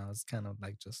 third one, I was kind of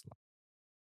like just.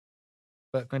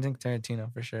 But Quentin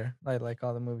Tarantino for sure. I like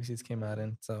all the movies he's came out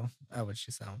in, so I would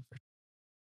choose that one for sure.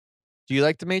 Do you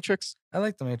like The Matrix? I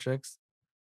like The Matrix,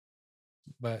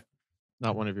 but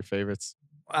Not one of your favorites.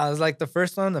 I was like the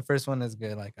first one. The first one is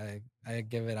good. Like I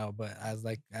give it out, but as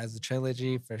a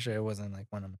trilogy, for sure, it wasn't like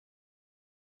one of my.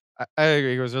 I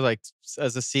agree. It was like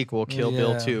as a sequel, Kill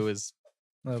Bill Yeah. 2 is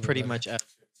a little bit pretty better. much.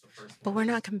 But we're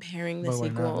not comparing the But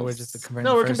sequels. we're just comparing.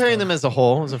 No, the we're first comparing one. them as a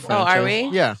whole, as a franchise. are we?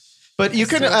 Yeah, but you I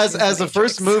could, still as choose as The the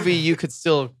first Matrix. movie, you could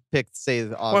still pick, say,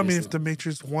 the obvious. Well, I mean, if the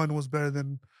Matrix 1 was better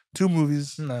than 2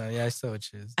 movies, No, yeah, I still would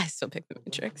choose. I still pick The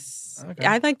Matrix. Okay.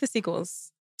 Yeah, I like the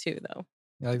sequels too, though.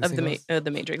 You like Of sequels?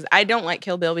 the Matrix. I don't like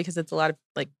Kill Bill because it's a lot of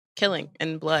like killing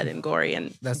and blood and gory,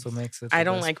 and That's what makes it. I the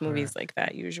don't best like part. movies like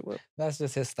that usually. That's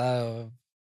just his style.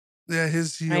 yeah,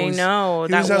 I know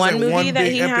he always that has, one like, movie one that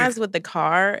big he epic- has with the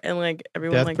car and like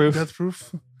everyone Death like Proof. Death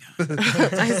Proof.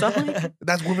 I saw like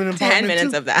That's women empowerment 10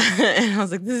 minutes too. of that, and I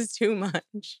was like, this is too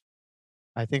much.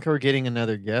 I think we're getting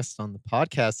another guest on the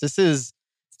podcast. This is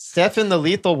Stefan, the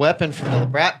Lethal Weapon from the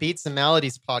Brat Beats and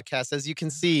Melodies podcast. As you can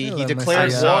see, Hello, he Mr. I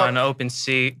declared Yeah. saw war. an open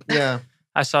seat. Yeah,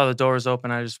 I saw the doors open.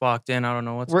 I just walked in. I don't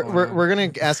know what's going on. we're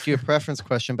gonna ask you a preference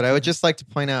question, but I would just like to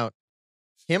point out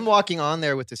him walking on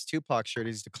there with his Tupac shirt.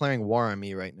 He's declaring war on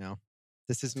me right now.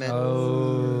 This is meant.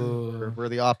 Oh. We're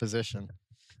the opposition.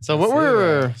 So I what see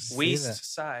we're that. See that.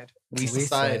 West side. we We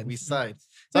side said. we side.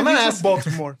 So I'm Maybe gonna he's ask. from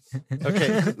Baltimore.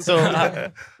 Okay,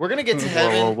 so we're gonna get to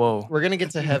heaven. Whoa. We're gonna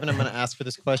get to heaven. I'm gonna ask for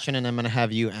this question, and I'm gonna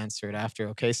have you answer it after.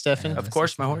 Okay, Stefan? Yeah. Of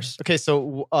course, my horse. Okay,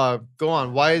 so go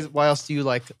on. Why else do you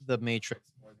like The Matrix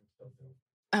more than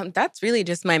Kill Bill? That's really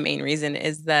just my main reason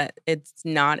is that it's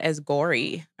not as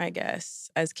gory, I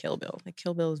guess, as Kill Bill. Like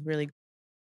Kill Bill is really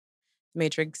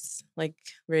Matrix, like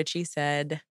Richie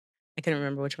said. I couldn't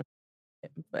remember which one.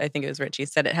 But I think it was Richie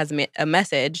said it has a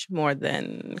message more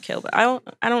than Kill Bill. I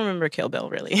don't remember Kill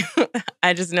Bill really.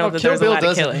 I just know No, that Kill there's a Bill lot of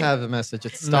doesn't killing. have a message.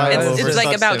 It's No, style it's over It's like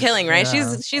about substance. killing, right?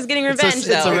 Yeah. She's getting It's revenge a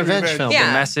though. revenge Revenge. film. Yeah.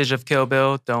 The message of Kill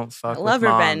Bill: don't fuck I love with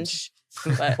moms.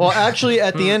 revenge. But Well, actually,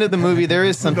 at the end of the movie, there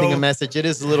is something, a No. message. It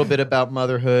is a little bit about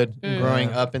motherhood and Mm. growing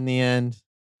Yeah. up in the end,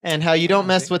 and how you don't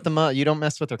mess with the you don't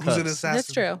mess with her Who's an cubs. assassin?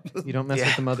 that's true. You don't mess Yeah.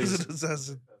 with the mothers. Who's an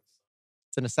assassin?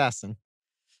 It's an assassin.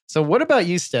 So, what about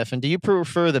you, Stefan? Do you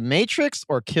prefer The Matrix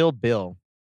or Kill Bill?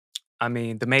 I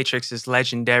mean, The Matrix is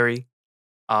legendary.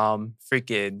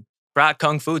 Freaking brought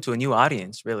kung fu to a new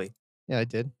audience, really, Yeah, I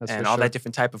did. That's and for all sure. that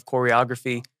different type of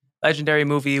choreography. Legendary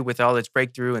movie with all its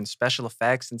breakthrough and special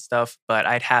effects and stuff. But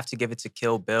I'd have to give it to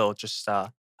Kill Bill.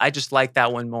 I just like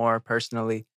that one more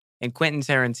personally. And Quentin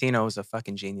Tarantino is a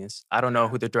fucking genius. I don't know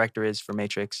who the director is for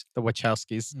Matrix. The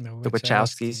Wachowskis. The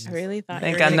Wachowskis. I really thought Ain't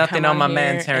you were got gonna nothing come on my here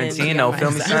man and Tarantino, get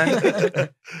feel me, my son?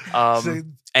 Say,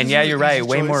 And this yeah, is you're an right. easy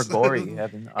Way more choice. gory,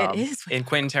 Evan. It is. In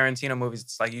Quentin Tarantino movies,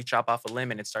 it's like you chop off a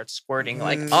limb and it starts squirting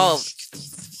like Oh,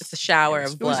 it's a shower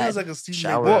of It always blood. has like a Steve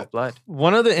shower Well, of blood.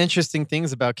 One of the interesting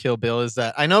things about Kill Bill is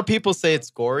that I know people say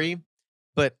it's gory,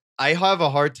 but I have a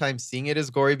hard time seeing it as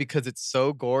gory because it's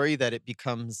so gory that it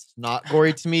becomes not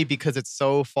gory to me because it's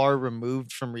so far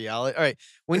removed from reality. All right,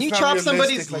 when It's you not chop realistic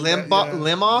somebody's like limb, that, yeah.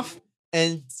 limb off,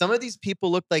 and some of these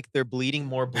people look like they're bleeding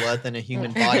more blood than a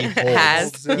human body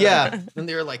holds. Has. Yeah, and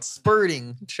they're like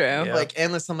spurting True. Yeah. like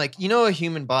endless. I'm like, a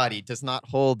human body does not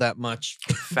hold that much,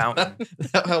 Fountain.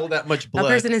 hold that much A blood.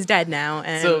 person is dead now,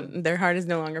 and So- their heart is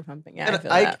no longer pumping. Yeah, I And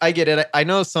feel that. I get it. I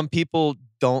know some people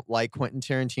don't like Quentin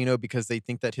Tarantino because they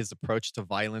think that his approach to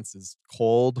violence is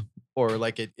cold or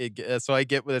like so I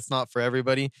get what it's not for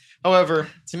everybody. However,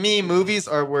 to me, movies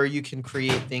are where you can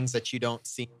create things that you don't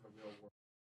see in the real world.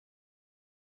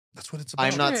 That's what it's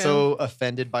about. I'm not True. so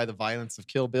offended by the violence of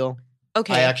Kill Bill.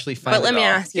 Okay, I actually find but let it me all-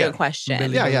 ask you yeah. a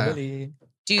question. Yeah.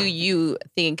 Do you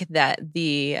think that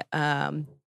the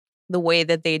way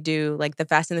that they do like the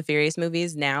Fast and the Furious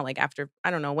movies now, like after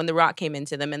I don't know when The Rock came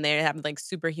into them and they have like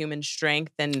superhuman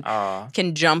strength and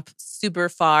can jump super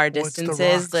far Well, it's The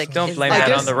distances, Rock, like so- Don't is blame I that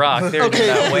guess- on The Rock. They were doing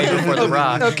that way before The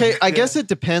Rock. Okay, I Yeah. guess it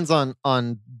depends on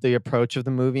the approach of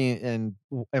the movie and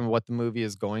what the movie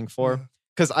is going for. Yeah.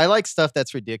 Because I like stuff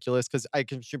that's ridiculous. Because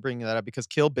should bring that up because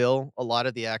Kill Bill, a lot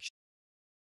of the action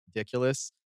is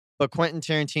ridiculous, but Quentin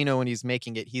Tarantino, when he's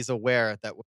making it, he's aware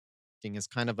that what he's making is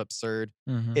kind of absurd.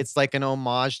 Mhm. It's like an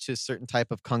homage to a certain type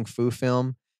of kung fu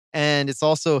film, and it's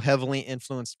also heavily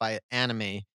influenced by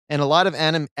anime. And a lot of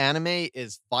anime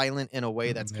is violent in a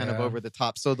way that's kind of Yeah. over the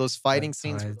top. So those fighting That's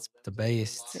scenes, why where it's the the limbs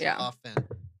base. fall Yeah. off and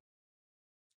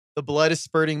the blood is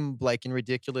spurting like in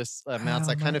ridiculous amounts.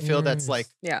 I Ow, kind my of feel that's ears. like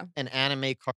yeah. an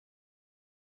anime car.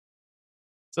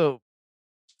 So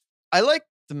I like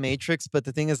The Matrix, but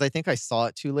the thing is, I think I saw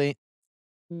it too late.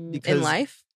 In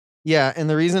life? Yeah, and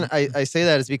the reason I say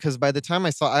that is because by the time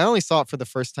I only saw it for the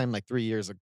first time like 3 years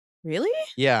ago. Really?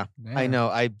 Yeah, I Damn. know.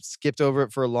 I skipped over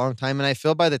it for a long time, and I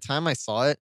feel by the time I saw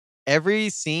it, every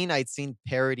scene I'd seen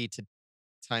parody to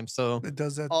time. So It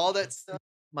does that. all that stuff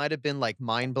might have been like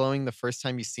mind blowing the first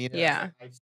time you see it. Yeah.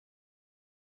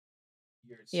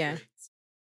 Yeah.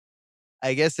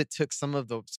 I guess it took some of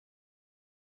those.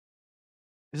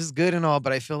 This is good and all,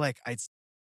 but I feel like I'd seen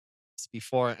this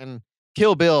before. And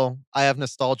Kill Bill, I have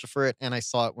nostalgia for it, and I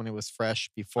saw it when it was fresh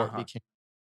before it became.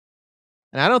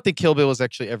 And I don't think Kill Bill was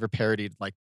actually ever parodied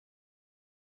like.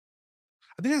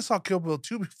 I think I saw Kill Bill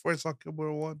 2 before I saw Kill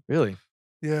Bill 1. Really?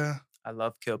 Yeah. I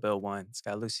love Kill Bill 1. It's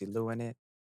got Lucy Liu in it.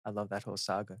 I love that whole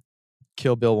saga.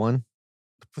 Kill Bill 1.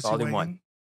 Pussy Volume wagon.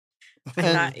 1.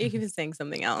 I'm not, he was saying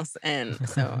something else. And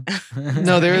so.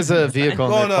 No, there is a vehicle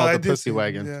in Oh, there no, called I the did Pussy see it,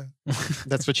 Wagon. Yeah.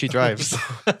 That's what she drives.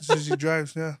 She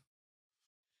drives, yeah.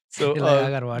 So You're like, I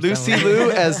gotta watch that Lucy one.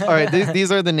 Liu as all right.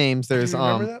 These are the names. Do you There's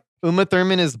remember that? Uma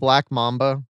Thurman is Black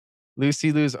Mamba.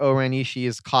 Lucy Liu's O-Ren Ishii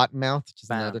is Cottonmouth, which is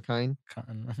Bam. another kind.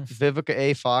 Cotton. Vivica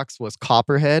A. Fox was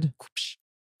Copperhead.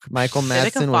 Michael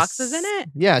Vivica Madsen Fox was is in it?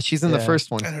 Yeah, she's in the Yeah.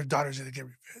 first one. And her daughter's gonna get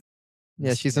revenge.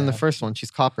 Yeah, she's in the Yeah. first one.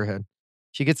 She's Copperhead.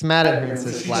 She gets mad at her and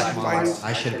says, She's "Black like, Mamba."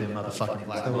 I should have been motherfucking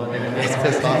Black Mamba. And gets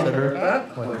pissed off at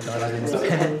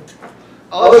her.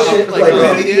 Oh shit! Like,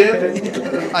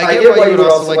 I get why you would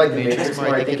also like The Matrix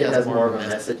more. I think it has more of a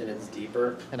message and it's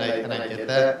deeper, and I get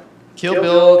that. Kill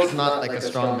Bill is not like a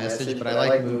strong message, but I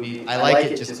like movie. I like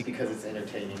it just because it's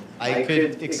entertaining. I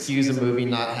could excuse a movie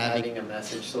not having a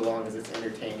message so long as it's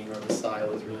entertaining or the style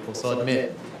is really cool. So I'll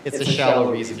admit, it's a shallow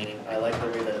reasoning. I like the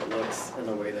way that it looks and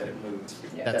the way that it moves.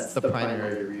 That's the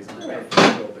primary reason I like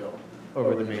Kill Bill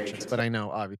over The Matrix. But I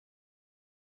know, obviously.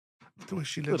 The way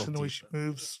she looks and the way she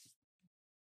moves.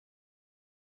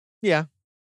 Yeah.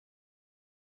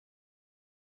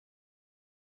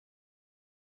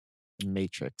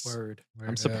 Matrix. Word.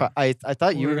 I'm surprised. I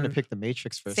thought you were gonna pick The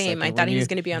Matrix for a second. Same. I thought he was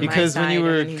going to be on my because side. when you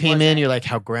and then he came in, wasn't. you're like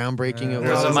how groundbreaking it Yeah. was.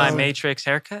 Because of my no. Matrix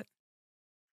haircut?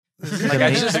 Like, Like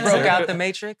I just Matrix broke out haircut? the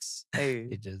Matrix? Hey,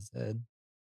 He just did.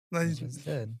 No, He you- just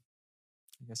did.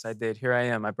 yes, I did. Here I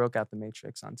am. I broke out the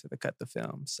Matrix onto the cut the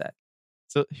film set.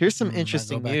 So here's some I go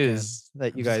interesting back in. news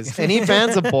that you I'm just guys. kidding. Any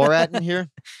fans of Borat in here?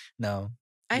 No.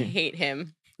 I hate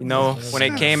him. You know, It's when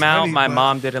it not came out, funny, my but-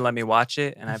 mom didn't let me watch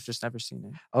it, and I've just never seen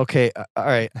it. Okay, all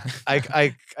right.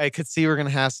 I could see we're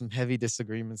gonna have some heavy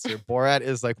disagreements here. Borat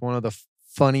is like one of the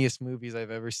funniest movies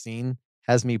I've ever seen.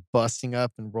 Has me busting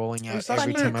up and rolling out It's not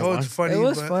every gonna time I go, watch. it's funny, it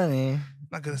was but funny.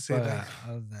 not gonna say But that.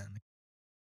 other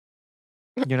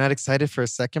than You're not excited for a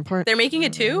second part? They're making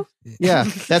it too? Yeah,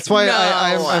 that's why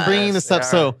I'm bringing Yes, this up. they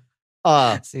So,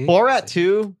 See? Borat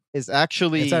 2 is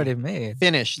actually It's already made.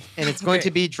 finished, and it's going Okay.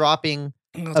 to be dropping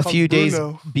It's a called few days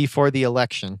Bruno. before the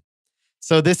election.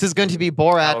 So this is going to be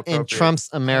Borat in appropriate. Trump's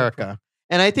America.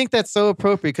 And I think that's so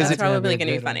appropriate because That's if, probably gonna going be to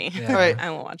be a good funny. one. Yeah. Right. I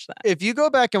won't watch that. if you go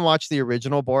back and watch the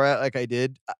original Borat like I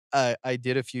did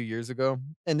a few years ago,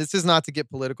 and this is not to get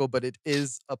political, but it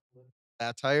is a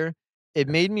satire. It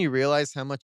made me realize how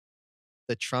much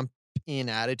the Trumpian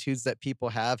attitudes that people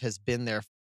have has been there.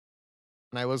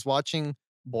 When I was watching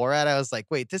Borat, I was like,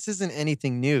 wait, this isn't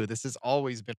anything new. This has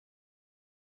always been.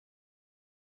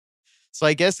 So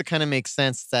I guess it kind of makes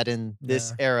sense that in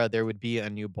this era there would be a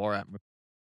new Borat movie.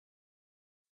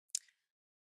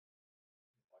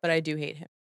 But I do hate him.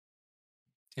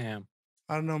 Damn.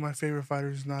 I don't know. My favorite fighter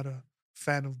is not a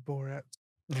fan of Borat.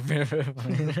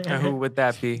 Who would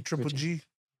that be? Triple G.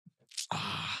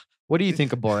 What do you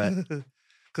think of Borat?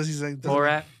 Because he's like doesn't-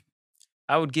 Borat.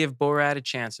 I would give Borat a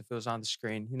chance if it was on the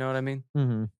screen. You know what I mean?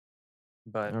 Mm-hmm.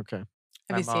 But Okay.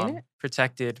 Have my you seen mom it?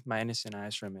 protected my innocent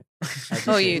eyes from it.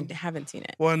 Oh, you haven't seen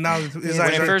it. Well, now his When eyes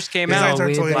When it are- first came his eyes out, are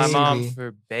we totally my did. mom Maybe.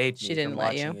 forbade me She didn't from let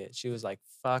watching you? it. She was like,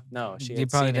 "Fuck no." She You had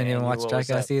probably seen it didn't even and watch knew what was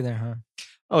Jackass up. either, huh?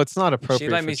 Oh, it's not She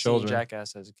appropriate let for me see children.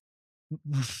 Jackass as a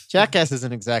kid. Jackass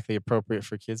isn't exactly appropriate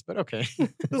for kids, but okay.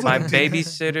 was My like-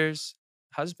 babysitter's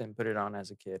husband put it on as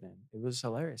a kid, and it was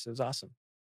hilarious. It was awesome.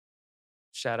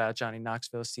 Shout out Johnny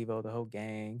Knoxville, Steve-O, the whole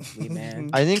gang, Weed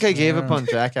Man. I think I gave up Yeah. on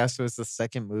Jackass. It was the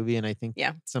second movie, and I think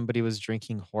Yeah. somebody was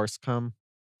drinking horse cum,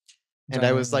 and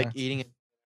I was like eating it.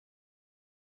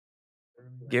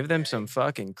 Give them some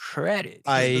fucking credit.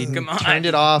 I Come on. turned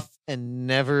it off and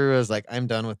never was like, I'm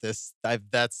done with this.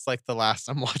 That's like the last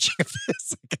I'm watching of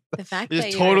this. The fact It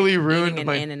just that totally you're ruined eating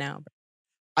my- an In-N-Out.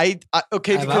 Okay,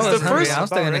 If I because was the hungry, first I'm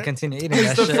still gonna right? continue eating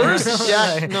because that the shit. first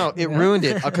Jack, Like, no, it yeah. ruined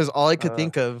it because all I could Uh.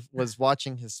 think of was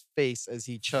watching his face as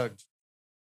he chugged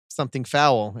something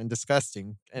foul and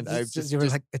disgusting, and I It's just you were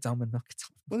like, it's almond milk. It's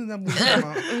When did that movie come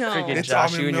out? No. Freaking It's Josh,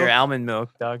 almond you and your milk. almond milk,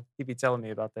 dog. You be telling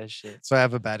me about that shit. So I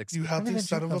have a bad You experience. healthy even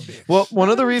son of a drink bitch. Well, one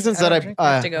of the reasons I that don't drink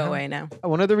I have to go away now.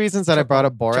 one of the reasons that I brought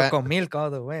up Borat. Choco milk all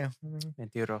the way.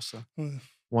 Mentiroso.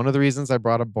 One of the reasons I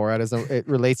brought up Borat is it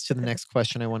relates to the next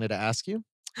question I wanted to ask you.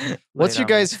 What's your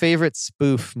Lay it on me. guys' favorite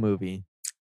spoof movie?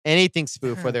 Anything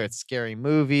spoof, whether it's Scary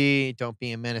Movie, Don't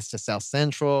Be a Menace to South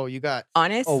Central. You got a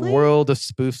Honestly, world of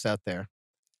spoofs out there.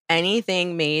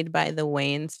 anything made by the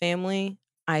Wayans family,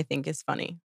 I think is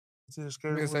funny. Is it a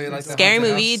scary Because movie? you like the Scary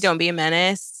haunted movie, house? Don't Be a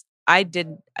Menace. I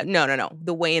did no.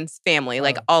 The Wayans family,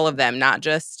 like Oh. all of them, not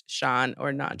just Sean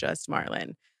or not just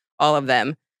Marlon. All of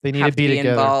them They need have to be together.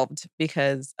 involved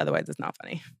because otherwise it's not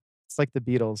funny. It's like the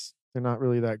Beatles. They're not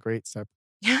really that great.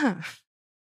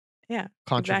 Yeah.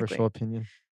 Controversial opinion.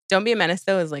 Don't Be a Menace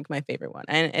though is like my favorite one.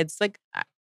 And it's like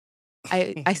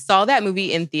I saw that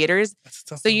movie in theaters. That's a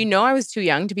tough So one. you know I was too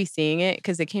young to be seeing it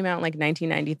because it came out in like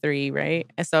 1993,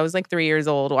 right? And so I was like 3 years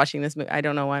old watching this movie. I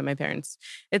don't know why my parents.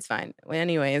 It's fine. Well,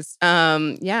 anyways,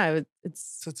 yeah,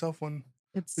 It's a tough one.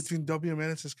 it's Between W and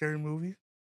Menace and Scary Movie.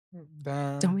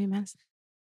 Don't Be a Menace.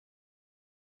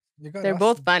 You got They're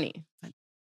both funny.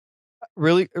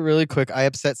 Really quick, I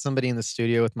upset somebody in the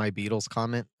studio with my Beatles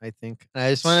comment, I think. And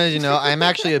I just wanted you to know I'm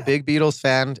actually a big Beatles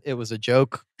fan. It was a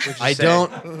joke. I say?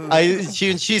 don't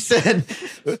she said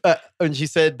when she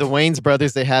said the Wayans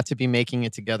brothers, they have to be making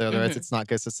it together, otherwise Mhm. it's not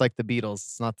good. It's like the Beatles.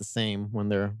 It's not the same when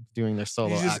they're doing their solo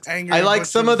He's just acts. angry I at a like bunch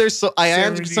some of their I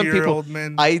am some people 70-year-old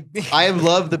men. I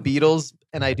love the Beatles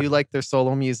and I do like their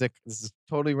solo music. This is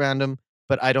totally random,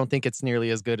 but I don't think it's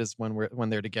nearly as good as when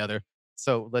they're together.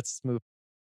 So let's move.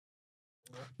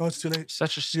 No, it's too late.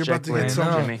 Such a You're about strict to word, get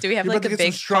some- Jimmy. Do we have You're like about a to get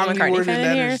big some Paul strongly McCartney worded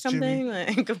fan here or letters, Jimmy.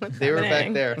 something? Like, what's They were back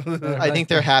happening? there. I think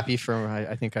they're happy for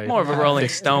I think I More of a Rolling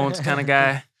Stones kind of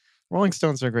guy. Rolling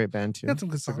Stones are a great band too. Got some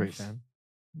good It's a great songs.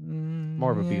 band.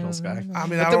 More of a Beatles guy. I mean,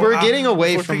 But I don't, we're getting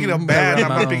away we're from picking a the band. I'm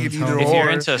not Ramones, picking either If If you're or.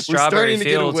 into starting strawberry to get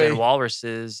fields away. and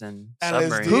walruses and LSD.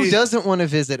 submarines. Who doesn't want to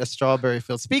visit a strawberry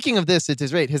field? Speaking of this, it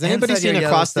is great. Has anybody Inside Your seen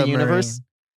Yellow Across the Submarine. Universe?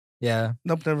 Yeah,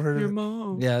 Nope, never heard of Your it.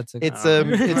 mom. yeah, it's a It's Oh.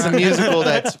 it's a musical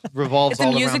that revolves It's a all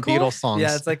around musical? Beatles songs.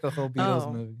 yeah, it's like the whole Beatles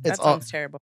Oh. movie. That It's all- sounds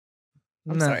terrible.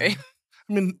 I'm No. sorry.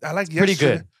 I mean, I like pretty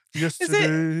Yesterday. good.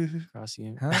 Yesterday. Across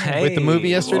you. Huh? With the movie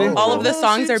yesterday? Whoa. All of the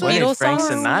songs are When did Beatles Frank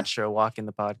songs? Sinatra walking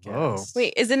the podcast. Whoa.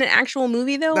 Wait, is it an actual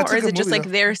movie though, That's or a is good it just movie, like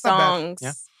though. their It's not bad. songs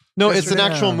Yeah. No, it's an Yesterday?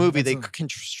 actual No, movie. They that's a-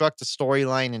 construct a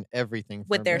storyline and everything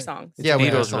with from their it. songs? It's Yeah, with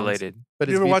their Beatles songs. related. But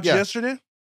You it's ever watch yeah. Yesterday?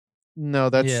 No,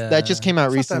 that just came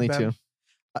out It's not that recently bad.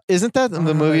 too. Isn't that Oh, the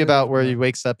no, movie that about is where bad. he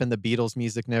wakes up and the Beatles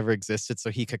music never existed, so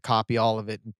he could copy all of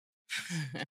it?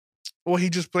 Well, he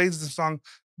just plays the song,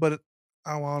 but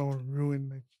I don't want to ruin.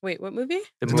 Like, Wait, what movie? The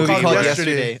It's movie called called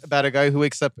Yesterday. Yesterday about a guy who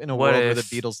wakes up in a What world where the if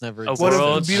Beatles never a existed. what if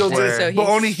world the Beatles where did? But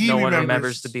only he no one remembers.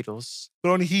 remembers the Beatles. But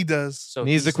only he does. So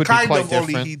Music he's would be Kind quite of only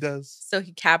different. he does. So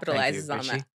he Thank you, capitalizes on Richie.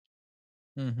 that.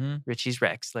 Mm-hmm. Richie's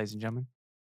Rex, ladies and gentlemen.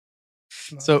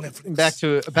 No, So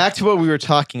Netflix. back to what we were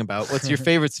talking about. What's your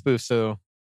favorite spoof? So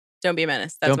Don't Be a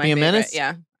Menace. That's Don't my Be a favorite. Menace?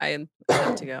 Yeah, I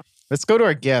have to go. let's go to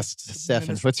our guest, Menace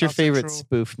Stefan. from What's your South favorite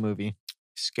Central. spoof movie?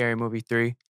 Scary Movie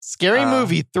 3. Scary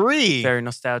Movie 3. Very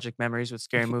nostalgic memories with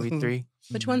Scary Movie 3.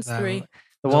 Which one's three?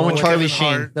 The one with with Charlie Kevin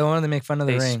Sheen. Hart. The one they make fun of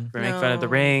the They ring. make fun of the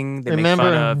No. ring. They Remember-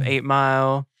 make fun of 8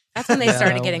 Mile. That's when they Yeah.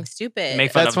 started getting stupid.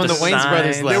 Make fun That's of when the Wayans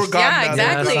brothers signs. left. They were gone Yeah,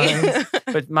 now. exactly.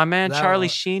 But my man That Charlie one.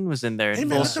 Sheen was in there. Hey in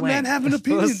man, full let the man swing. have an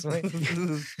Full opinion.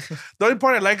 swing. The only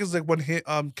part I like is like when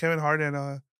Kevin Hart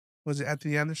and was it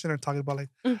Anthony Anderson are talking about like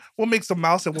what makes a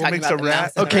mouse and what Talking makes a about the rat.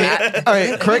 mouse and Okay, rat. all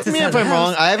right. Correct me if I'm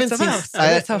wrong. I haven't seen.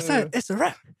 It's a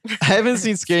rap. I haven't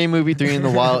seen Scary Movie 3 in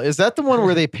a while. Is that the one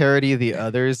where they parody the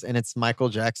others and it's Michael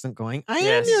Jackson going, I am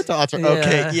Yes. your daughter? Yeah.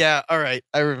 Okay, yeah, all right.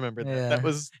 I remember that. Yeah. That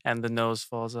was And the nose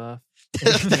falls off.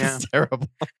 that's Yeah. terrible.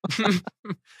 Oh,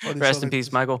 they Rest saw in the-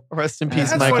 peace, Michael. Rest in Yeah. peace,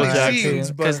 That's Michael funny Jackson.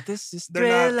 scenes, Because but this is they're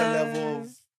not the level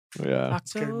of Yeah.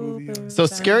 scary movie. So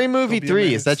Scary Movie Don't Be a 3, is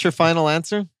Menace. that your final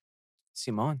answer?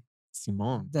 Simon.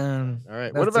 Simone. Damn. All right.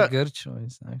 That's What about a good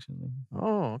choice, actually.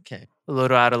 Oh, okay. A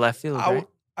little out of left field, right?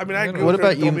 I mean, I agree. What with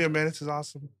about her. Don't you? Be a Menace is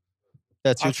awesome.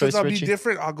 That's your Since choice, I'll be Richie?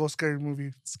 different, I'll go scary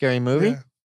movie. Scary Movie? Yeah,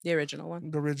 The original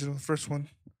one. the original, first one.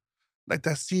 Like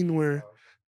that scene where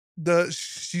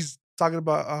she's talking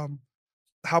about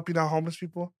helping out homeless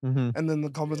people, Mm-hmm. and then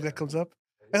the homeless guy comes up.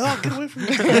 And, oh, get away from me!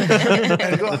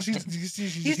 And go,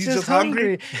 he's just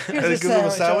hungry. And he gives him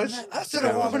a sandwich. I said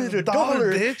I wanted a $1,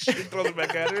 dollar. bitch. He throws it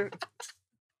back at her.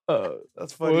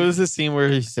 That's What funny. was the scene where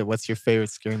he said, "What's your favorite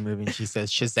scary movie?" And she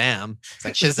says, "Shazam." It's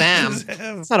like Shazam.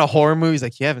 Shazam. It's not a horror movie. He's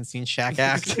like, "You haven't seen Shaq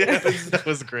act." Yeah. That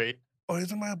was great. Oh, he's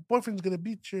like, my boyfriend's gonna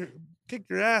kick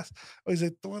your ass. Oh, he's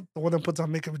like, the one that puts on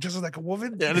makeup just like a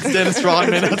woman. Yeah, it's Dennis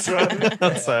Rodman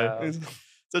outside. Yeah.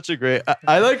 Such a great.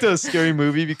 I liked a Scary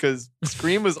Movie because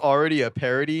Scream was already a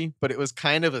parody, but it was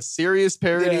kind of a serious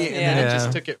parody, and then it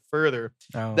just took it further.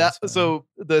 So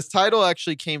this title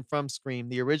actually came from Scream.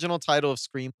 The original title of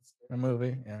Scream, a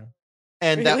movie, yeah.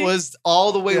 And that was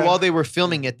all the way while they were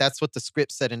filming it. That's what the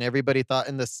script said, and everybody thought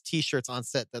in the T-shirts on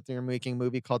set that they were making a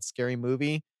movie called Scary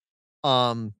Movie.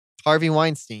 Harvey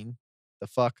Weinstein,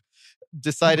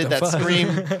 decided that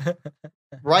Scream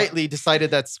rightly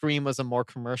decided that Scream was a more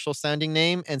commercial sounding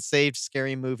name and saved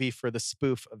Scary Movie for the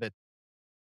spoof of it.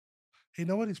 Hey,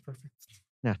 nobody's perfect.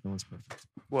 Yeah, no one's perfect.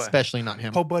 What? Especially not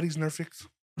him. Poe Buddy's perfect.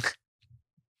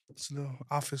 It's the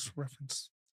Office reference.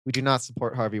 We do not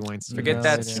support Harvey Weinstein. Forget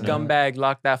that scumbag.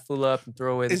 Lock that fool up and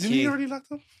throw away the Isn't key. he already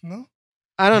locked up? No.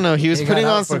 I don't know. He was putting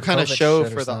on some kind of show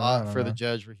for the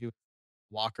judge where he was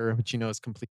a walker, which is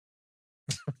complete.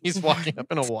 He's walking up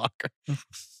in a walker.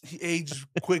 He aged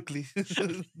quickly.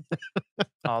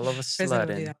 All of a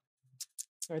sudden.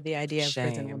 Or the idea of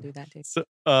prison will do that too. So,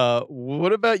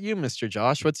 what about you, Mr.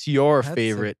 Josh? What's your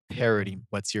favorite parody?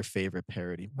 What's your favorite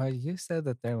parody? Well, you said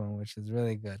the third one, which is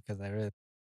really good because I really.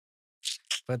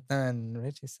 But then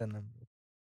Richie said number.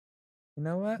 You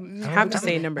know what? You have to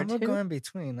say number 2. I'm going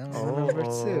between. I'm going number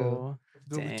 2.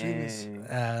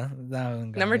 That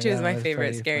one number 2 is my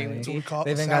favorite Scary Movie.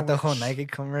 They even got the whole Nike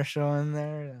commercial in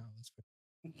there.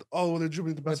 Oh, they're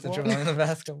dribbling the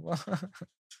basketball.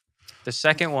 The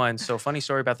second one. So funny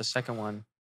story about the second one.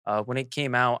 When it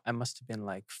came out, I must have been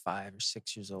like 5 or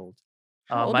 6 years old.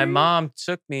 My mom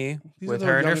took me with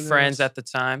her and her friends at the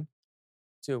time.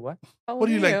 To what? What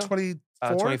are you like?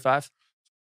 24? 25.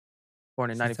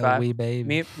 Born in 95. Wee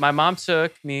baby. My mom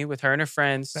took me with her and her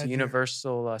friends to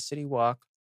Universal City Walk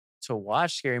to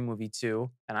watch Scary Movie 2,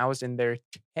 and I was in there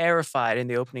terrified in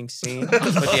the opening scene with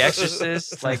the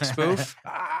Exorcist like spoof.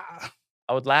 I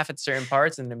would laugh at certain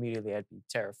parts, and immediately I'd be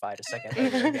terrified a second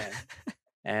later again.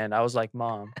 And I was like,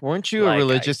 "Mom, weren't you a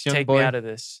religious young boy? Take me out of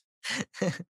this."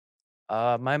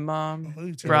 My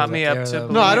mom brought me up to.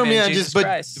 No, I don't mean Jesus but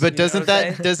Christ, doesn't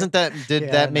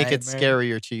that make it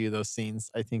scarier to you? Those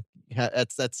scenes, I think,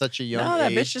 at such a young age. No,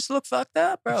 that bitch just looked fucked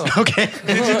up, bro. Okay.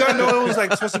 Did you not know it was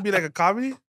like supposed to be like a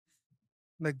comedy?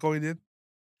 Like going in?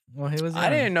 Well, he was. I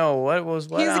didn't know what was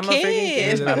what. He's a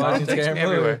kid. My mom takes me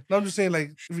everywhere. No, I'm just saying,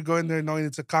 like, if you go in there knowing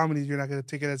it's a comedy, you're not gonna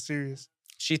take it as serious.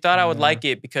 She thought I would like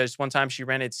it because one time she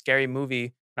rented Scary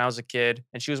Movie when I was a kid,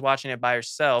 and she was watching it by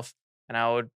herself, and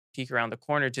I would peek around the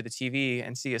corner to the TV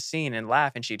and see a scene and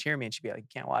laugh, and she'd hear me and she'd be like, "You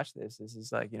can't watch this. This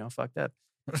is like, fucked up."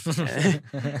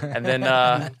 And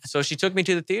then so she took me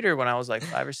to the theater when I was like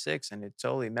 5 or 6, and it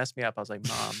totally messed me up. I was like,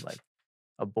 "Mom, like,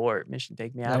 abort mission,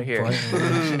 take me out of here." And she's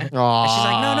like,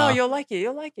 no, you'll like it,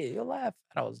 you'll laugh.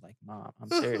 And I was like, "Mom, I'm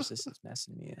serious, this is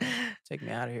messing me up. Take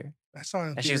me out of here." I saw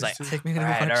it. And she was like, "Take me to all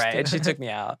right. And she took me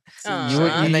out. You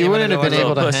wouldn't have been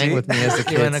able to hang with me as a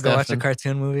kid. You want to go watch a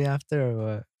cartoon movie after, or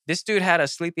what? This dude had a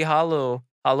Sleepy Hollow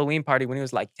Halloween party when he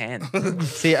was like 10.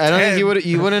 See, I don't think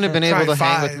you wouldn't have been able to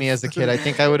hang with me as a kid. I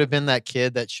think I would have been that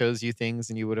kid that shows you things,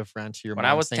 and you would have ran to your when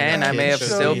mom. I was 10, I may have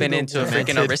still been into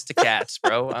freaking Aristocats,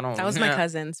 bro. I don't. That was my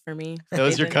cousins for me.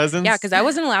 Those your cousins? Yeah, because I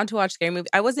wasn't allowed to watch Scary Movie.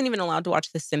 I wasn't even allowed to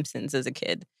watch The Simpsons as a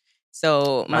kid.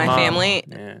 So my family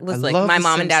was like, my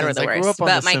mom and dad were the worst.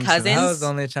 But my cousins, I was the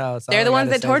only child. They're the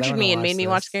ones that tortured me and made me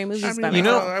watch Scary Movies. I mean,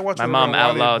 my mom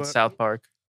outlawed South Park.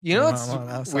 You know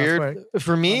what's weird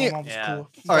for me? Yeah.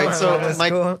 All right,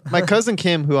 so my cousin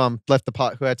Kim, who left the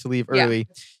pot, who had to leave early,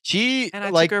 she and I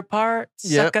took her part.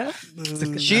 Sucker.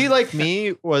 She, like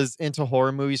me, was into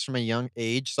horror movies from a young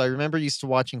age. So I remember used to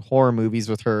watching horror movies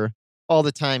with her all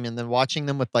the time, and then watching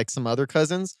them with like some other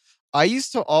cousins. I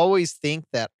used to always think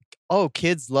that, oh,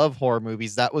 kids love horror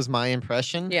movies. That was my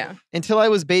impression. Yeah. Until I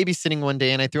was babysitting one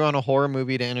day and I threw on a horror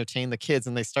movie to entertain the kids,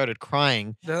 and they started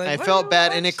crying. Like, I felt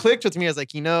bad, and it clicked with me. I was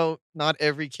like, not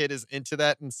every kid is into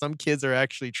that, and some kids are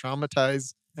actually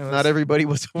traumatized. Not everybody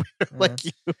was aware like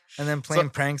you. And then playing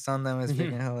pranks on them is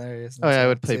freaking hilarious. Oh yeah, I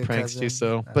would play pranks too.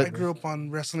 So, I grew up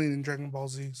on wrestling and Dragon Ball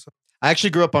Z. So. I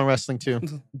actually grew up on wrestling too.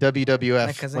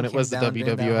 WWF when it was the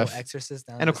WWF.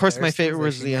 And of course, my favorite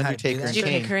was The Undertaker. Did you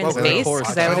kick her in the face?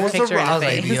 Because I would have kicked her in the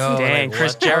face. Dang,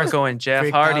 Chris Jericho and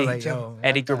Jeff Hardy,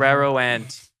 Eddie Guerrero, and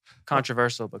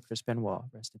controversial, but Chris Benoit.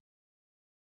 All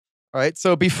right,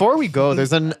 so before we go,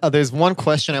 there's one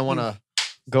question I want to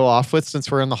go off with.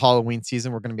 Since we're in the Halloween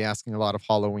season, we're going to be asking a lot of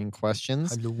Halloween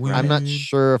questions. I'm not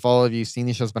sure if all of you seen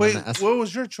these shows, but I'm going to ask. What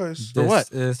was your choice? For what?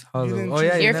 Is Halloween.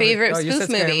 Your favorite spoof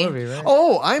movie. Right?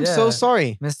 Oh, I'm so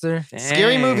sorry. Mr.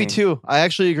 Scary Movie 2. I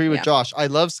actually agree with Josh. I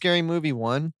love Scary Movie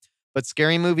 1. But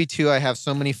Scary Movie 2, I have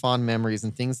so many fond memories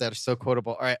and things that are so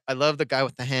quotable. All right, I love the guy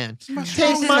with the hand.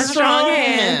 Take my strong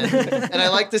hand. And I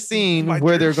like the scene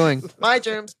where they're going, my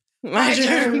germs. My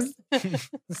germs.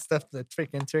 Stuff the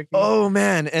freaking turkey. Oh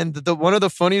man! And the one of the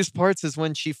funniest parts is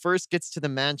when she first gets to the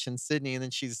mansion, Sydney, and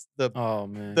then she's the Oh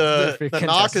man. the freaking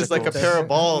knock is like a pair of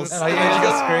balls. Oh, yeah, she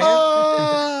goes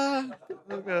screaming.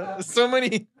 Ah! So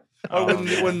many. Or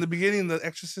when the beginning, the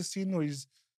Exorcist scene where he's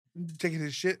taking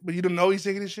his shit, but you don't know he's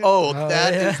taking his shit. Oh, Oh,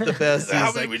 that is yeah. the best. How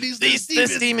He's we like, release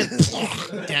this demon.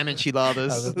 Damn it,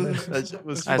 enchiladas. That shit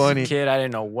was As funny. a kid, I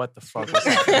didn't know what the fuck was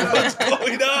happening. What's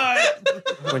going on?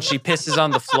 When she pisses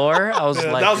on the floor, I was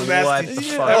Yeah, like, that was nasty. what the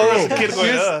Yeah. fuck? Oh, is as a kid this?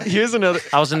 going, Here's another.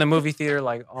 I was in the movie theater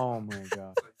like, oh my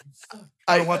god.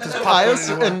 I don't want this I popcorn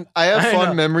also, anymore. and I have I fond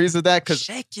know. memories of that because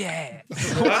Shake yeah.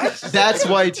 that's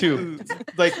why too.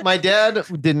 Like my dad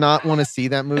did not want to see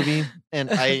that movie, and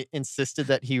I insisted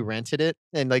that he rented it.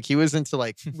 And like he was into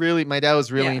like really, my dad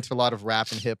was really Yeah. into a lot of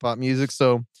rap and hip hop music,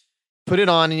 so put it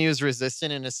on and he was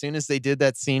resistant. And as soon as they did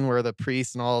that scene where the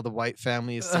priest and all the white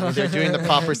family is singing, they're doing the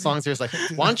proper songs. There's like,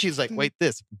 why don't you? He's like, wait,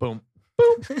 this, boom,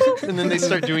 boom, boom, and then they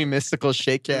start doing mystical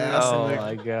shake ass. Oh and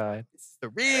my god. the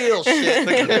real shit.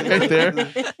 Look at it right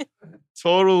there.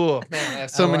 Total man. I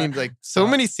have so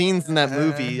many scenes in that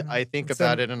movie. I think it's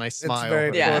about a- it and I It's smile. very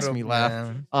It Yeah. makes quotable, me laugh.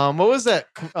 man. What was that?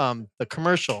 The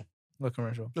commercial. What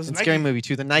commercial? There's In Nike. Scary Movie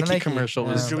 2. The Nike, Nike, commercial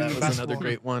yeah. was, Doing that was another basketball.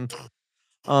 great one.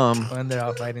 When they're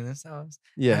all fighting themselves.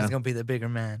 Yeah. He's gonna be the bigger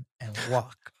man and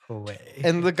walk away.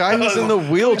 And the guy who's in the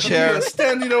wheelchair. A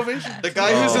standing ovation. The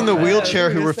guy who's in the Oh, man. wheelchair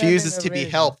who You're refuses standing to be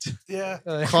ovation. helped, Yeah.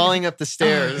 crawling up the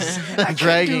stairs, I can't do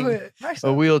dragging it.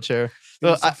 a wheelchair.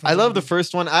 So It's I love the funny.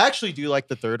 first one. I actually do like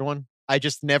the third one. I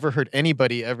just never heard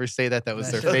anybody ever say that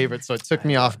was their favorite, so it took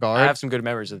me off I guard. have some good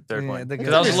memories of the third Yeah, one. the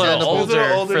Because I was a little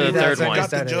Understandable. older for the Yeah, third so I one. got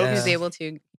the He jokes. was able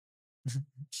to.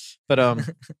 But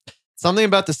something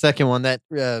about the second one that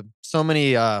so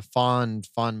many fond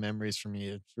memories for me.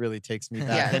 It really takes me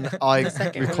back, Yeah. and I The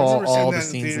second one. recall I've never seen all that the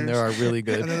in scenes in there are theaters. really And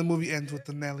then good. the movie ends with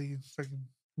the Nelly fucking.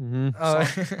 Mhm.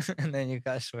 Oh, and then you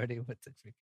got Shorty with the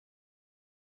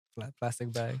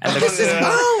plastic bag. And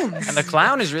Yeah. And the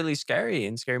clown is really scary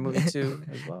in Scary Movie 2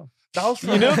 as well. That was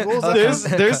You know, what was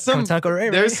that? there's some Taco Ray,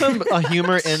 there's some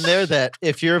humor in there that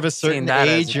if you're of a certain that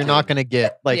as age, a you're kid. not gonna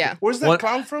get. Like, Yeah. Where's that what-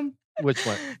 clown from? which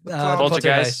one?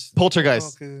 Poltergeist.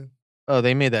 Poltergeist. Okay. Oh,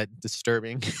 they made that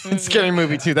disturbing. Scary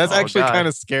Movie too. That's Oh, actually God. kind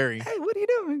of scary. Hey, what are you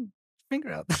doing?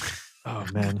 Finger out. Oh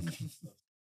man.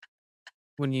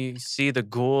 When you see the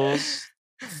ghoul's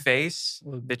face,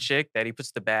 the chick that he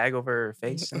puts the bag over her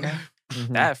face, and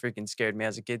Mhm. that freaking scared me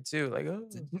as a kid too. Like, oh,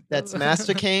 That's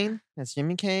Master Kane. That's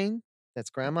Jimmy Kane. That's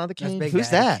Grandmother That's Kane. Big Who's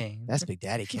Daddy that? Kane. That's Big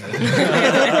Daddy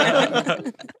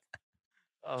Kane.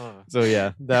 Oh. So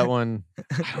yeah, that one.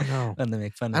 I don't know. And they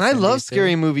make fun. And of I Cindy, love too.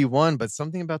 Scary Movie 1, but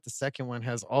something about the second one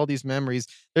has all these memories.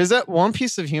 There's that one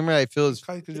piece of humor I feel is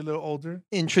Probably because you're a little older.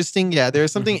 interesting. Yeah,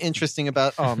 there's something interesting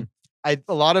about a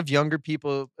lot of younger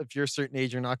people, if you're a certain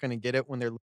age, you're not going to get it when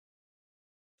they're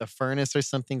the furnace or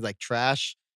something like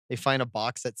trash. They find a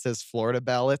box that says Florida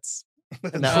ballots.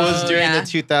 And that was Oh, during yeah. the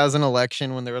 2000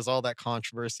 election when there was all that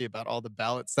controversy about all the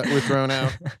ballots that were thrown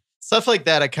out. Stuff like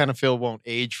that I kind of feel won't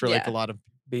age for like Yeah. a lot of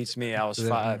Beats me. I was Yeah.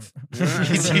 5.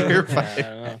 He's here, Yeah, I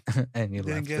don't know. And you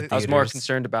Didn't left get the it. I was more theaters.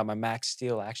 concerned about my Max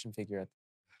Steel action figure.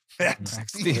 Max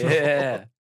Steel. Yeah.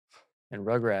 And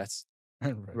Rugrats.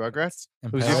 Rugrats.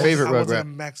 And Who's your Pals. favorite I wasn't a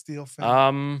Rugrat? Max Steel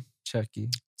fan. Chucky.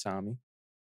 Tommy.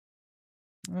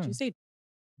 Oh, Did you say?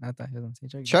 I thought he was gonna say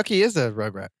Chucky. Chucky is a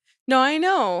Rugrat. No, I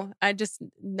know. I just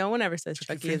no one ever says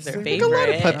Chucky Chucky is their Finster? Like favorite. a lot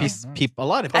of Yeah. puppies, people. A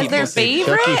lot of As people their say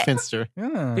Chucky favorite? Finster.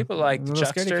 Yeah. People like the little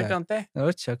scaredy Chuckster, cat. don't they?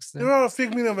 Oh, Chuckster. You're not a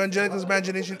figment of Angelica's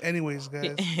imagination, anyways,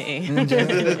 guys.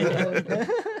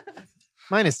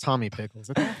 Mine is Tommy Pickles.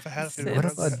 Okay. If I had a favorite What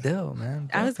Rugrat. about Dill, man?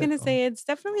 I Dill was gonna pickle. say it's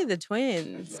definitely the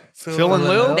twins. Phil and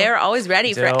Lil? They're always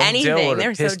ready for Dill anything. would've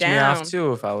They're so pissed me down. off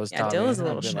too if I was Yeah, Tommy. Dill is a I'd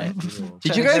little been like, "Ew."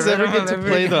 Did you guys ever get to Never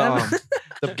play again.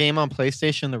 the game on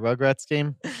PlayStation, the Rugrats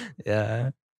game? Yeah,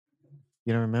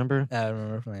 You don't remember? I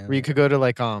remember playing. Where you that. could go to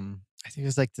like I think it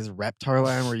was like this reptile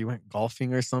island where you went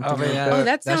golfing or something. but like yeah. that. Oh, that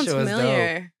That sounds shit was dope.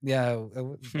 familiar. Yeah,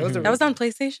 That was on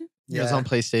PlayStation. It was on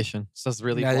PlayStation. So it's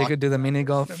really Yeah, you could do the mini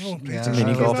golf. Everyone plays Yeah, the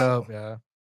mini that was golf. dope, yeah,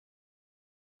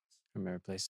 I remember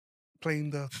place.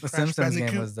 playing the the Crash Simpsons game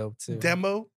Bandicoot was dope too.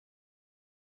 demo.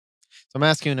 So I'm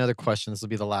asking you another question. This will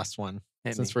be the last one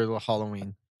Hit since me. we're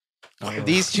Halloween. Oh.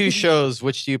 These two shows,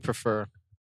 which do you prefer?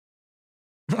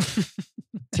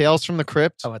 Tales from the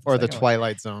Crypt How about the or the second one?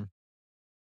 Twilight Zone?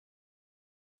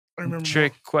 I remember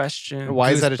Trick question.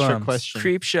 Why is that a trick Goosebumps. question?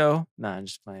 Creep show. Nah, I'm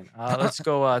just playing. Let's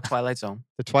go Twilight Zone.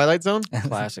 The Twilight Zone?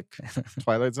 Classic.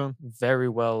 Twilight Zone? Very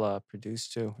well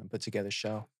produced too and put together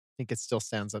show. I think it still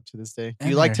stands up to this day. Do And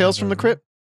you like there Tales have from the a- Crypt?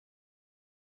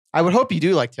 I would hope you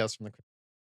do like Tales from the Crypt.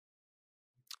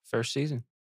 First season.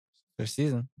 First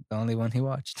season, the only one he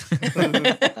watched.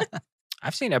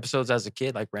 I've seen episodes as a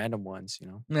kid, like random ones,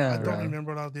 Yeah, I don't right.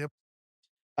 remember a lot of the.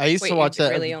 I used Wait, to you watch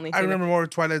that. really only I seen remember more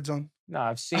Twilight Zone. No,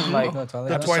 I've seen like No, Twilight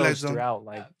The Zone. Twilight episodes Zone. throughout.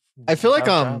 Like, I feel like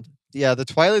throughout yeah, the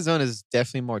Twilight Zone is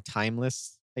definitely more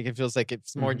timeless. Like it feels like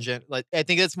it's more like I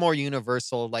think it's more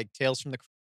universal. Like Tales from the Crypt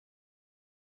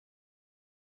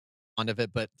of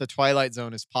it, but the Twilight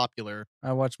Zone is popular.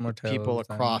 I watch more with Tales people all the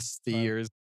time, across the but years.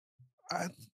 I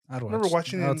I'd remember watch-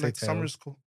 watching it I'll in take like summer Tales.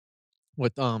 school.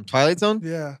 With Twilight Zone?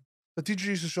 Yeah, the teacher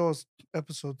used to show us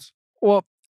episodes. Well,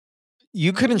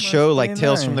 you couldn't must show like be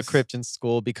Tales from the nice. Crypt in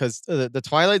school because the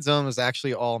Twilight Zone was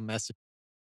actually all message,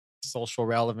 social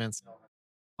relevance,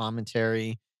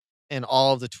 commentary, and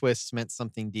all of the twists meant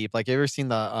something deep. Like, you ever seen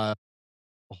the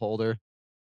Holder,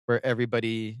 where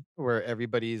everybody's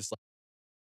like,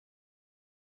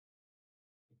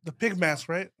 The pig mask,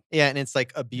 right? yeah, and it's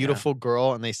like a beautiful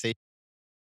girl, and they say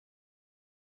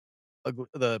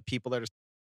the people that are.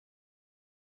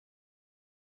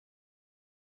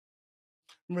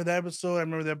 Remember that episode? I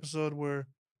remember the episode where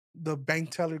the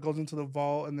bank teller goes into the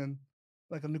vault and then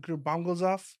like a nuclear bomb goes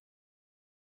off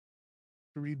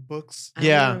to read books. I only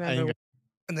Yeah, remember-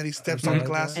 And then he steps Something on like that.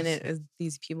 glasses. and it is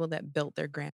these people that built their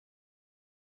grand.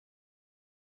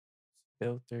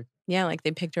 built their Yeah, like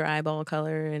they picked her eyeball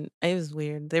color, and it was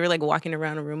weird. They were like walking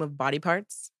around a room of body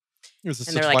parts, Is this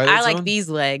and the they're like, Twilight "I like Zone? these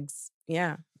legs."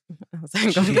 Yeah, I was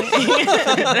like, okay.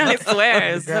 I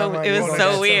swear, it Grandma, was you so wanna get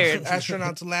some weird.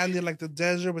 Astronauts land in like the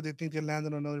desert, but they think they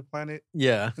landed on another planet.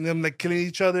 Yeah. And them like killing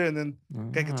each other, and then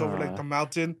guy gets over like Ah. the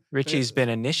mountain. Richie's been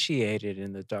initiated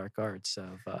in the dark arts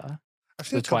of I've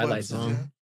seen the a couple Twilight episodes, Zone. yeah.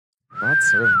 Rod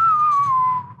Serling.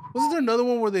 Wasn't there another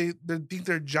one where they think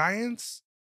they're giants?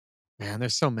 Man,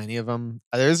 there's so many of them.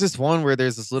 There's this one where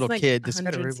there's this little It's like kid. This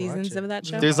 100 rewatch seasons it. of that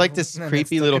show. There's like this And it's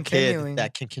creepy still little continuing. kid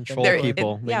that can control There- it-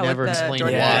 people. They yeah, with never the explain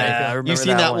Jordan why. Peele. Yeah, I remember You've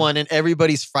seen that one, and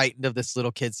everybody's frightened of this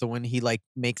little kid. So when he like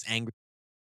makes angry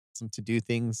them to do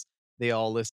things, they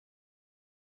all listen.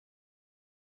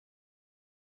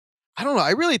 I don't know.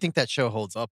 I really think that show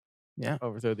holds up. Yeah.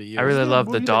 over the years. I really Wasn't there a love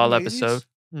the movie, like, doll in the 80s? episode.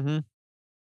 Mm-hmm.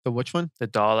 The which one? The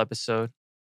doll episode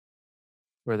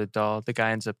where the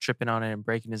guy ends up tripping on it and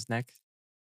breaking his neck.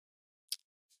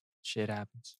 Shit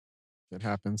happens. It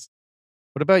happens.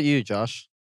 What about you, Josh?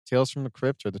 Tales from the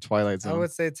Crypt or the Twilight I Zone?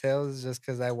 would say Tales just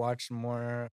because I watched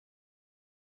more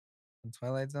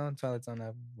Twilight Zone. Twilight Zone,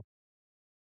 I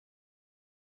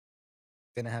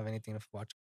didn't have anything to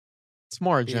watch. It's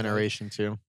more a Either. generation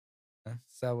too.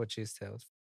 So I would choose Tales.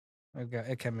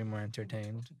 It kept me more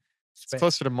entertained. It's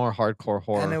closer to more hardcore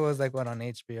horror. And it was like what on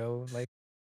HBO, like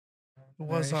It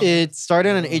was Right. It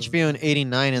started on It was- HBO in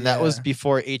 '89, and that was Yeah.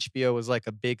 before HBO was like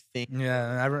a big thing.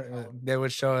 yeah. They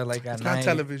would show it like at It's night. not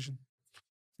television.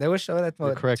 They would show it at You're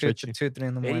what, correct, 2, Richie. 2, 3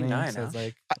 in the morning. 89, So it's huh?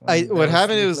 like I- when what there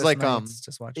happened, it was sleepless like, nights,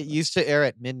 just watch It that. used to air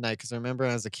at midnight because I remember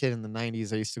as a kid in the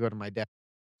 '90s, I used to go to my dad.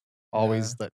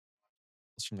 Always let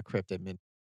Tales from the Crypt at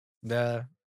midnight.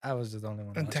 I was just the only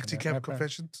one. And watching Taxi that. My Cab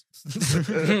parents- Confessions.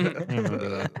 remember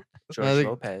that. George I think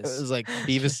Lopez. It was like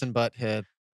Beavis and Butthead,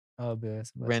 Oh,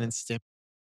 BS. but- Ren and Stimpy.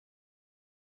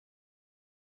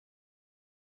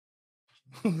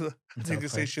 I think South they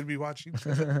say Park. should be watching.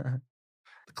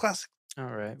 The classic. All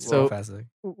right. So- Well, Classic.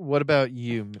 What about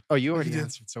you? Oh, you already did.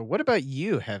 answered. So what about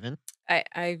you, Heaven? I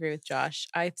agree with Josh.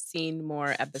 I've seen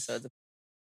more episodes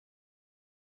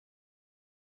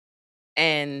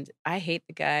and I hate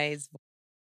the guys.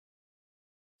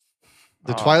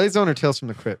 The Oh. Twilight Zone or Tales from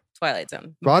the Crypt? Twilight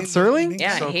Zone. Rod Serling?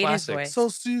 Yeah, So I hate classic. his voice. So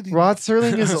soothing. Rod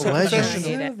Serling is a So legend.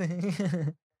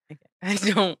 professional. I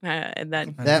don't. And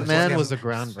that That man was a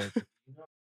groundbreaker.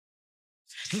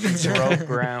 broke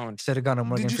ground. Should have gone to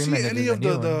Morgan Did you Freeman. see and any did of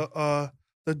new one.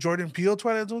 the Jordan Peele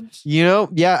Twilight Zones? You know,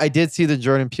 yeah, I did see the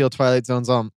Jordan Peele Twilight Zones.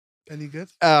 Any good?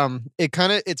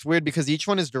 It's weird because each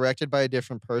one is directed by a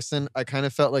different person. I kind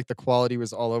of felt like the quality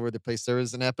was all over the place. There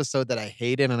was an episode that I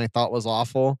hated and I thought was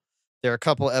awful. There are a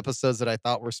couple episodes that I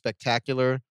thought were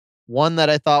spectacular. One that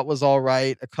I thought was all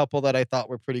right. A couple that I thought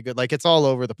were pretty good. Like, it's all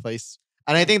over the place.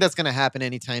 And I think that's going to happen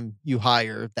anytime you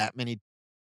hire that many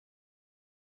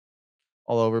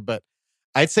all over. But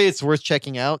I'd say it's worth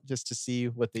checking out just to see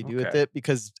what they do with Okay. it,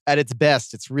 because at its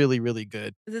best, it's really, really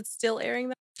good. is it still airing?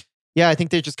 That? Yeah, I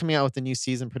think they're just coming out with a new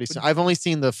season pretty soon. I've only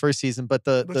seen the first season, but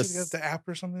Don't you get the app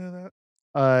or something like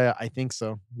that? I think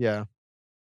so. Yeah.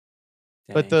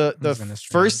 But Dang. the Who's gonna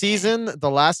stream first it? season, the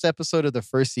last episode of the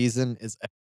first season is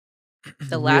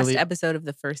The last really episode of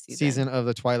the first season of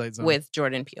the Twilight Zone. with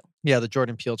Jordan Peele. Yeah, the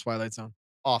Jordan Peele Twilight Zone.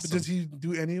 But Awesome. does he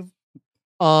do any of?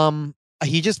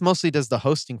 He just mostly does the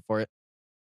hosting for it.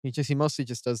 He mostly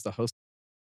just does the host.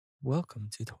 Welcome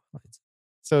to Twilight.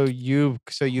 So you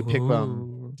pick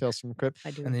Ooh. Tales from the Crypt.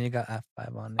 I do. And then you got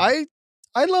F5 on there.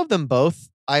 I love them both.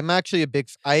 I'm actually a big.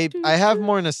 I have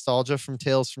more nostalgia for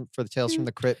the Tales from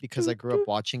the Crypt because I grew up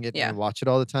watching it Yeah. and I watch it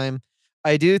all the time.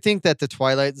 I do think that the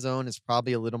Twilight Zone is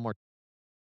probably a little more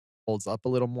holds up a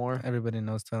little more Everybody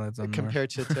knows Twilight Zone more. compared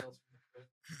to Tales from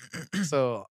the Crypt.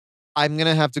 So I'm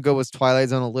gonna have to go with Twilight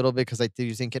Zone a little bit because I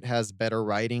do think it has better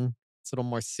writing. It's a little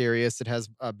more serious. It has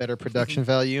a better production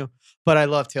value. But I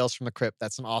love Tales from the Crypt.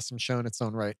 That's an awesome show in its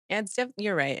own right. Yeah,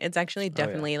 you're right. It's actually Oh, yeah.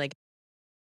 definitely like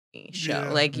a show. Yeah.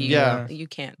 Like Yeah. you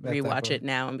can't That type rewatch of- it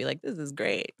now and be like, this is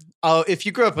great. Oh, if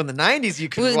you grew up in the 90s, you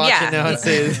could Well, watch yeah. it now and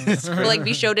say it's But great. like, if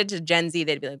you showed it to Gen Z,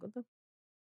 they'd be like, what the?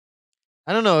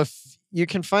 I don't know if you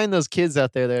can find those kids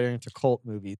out there that are into cult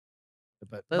movies,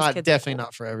 but Those not kids are definitely cool.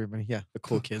 not for everybody. Yeah, the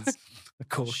cool kids. The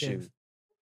cool Shoot. kids.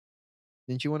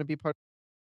 Didn't you want to be part?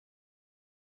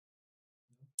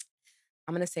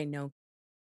 I'm gonna say no.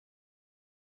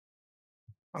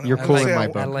 I don't You're know. cool I'd in say my I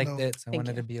book. I wouldn't liked know. it, so I Thank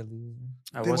wanted you. to be a loser.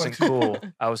 I They wasn't want-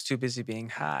 cool. I was too busy being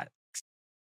hot.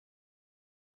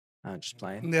 I'm just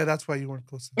playing. Yeah, that's why you weren't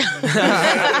close. Forget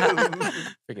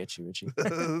you, Richie.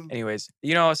 Anyways,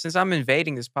 you know, since I'm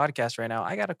invading this podcast right now,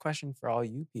 I got a question for all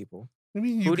you people. I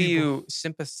mean, Who do people. you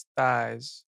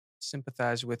sympathize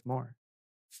with more?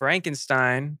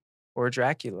 Frankenstein or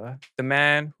Dracula? The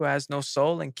man who has no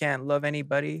soul and can't love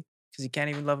anybody because he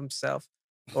can't even love himself.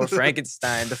 Or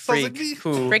Frankenstein, the Sounds like freak me.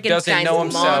 who doesn't Frankenstein's know a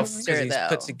himself monster, because he's put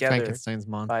though. together Frankenstein's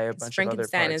monster. by a bunch of other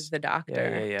Frankenstein parts. is the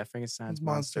doctor. Yeah. Frankenstein's He's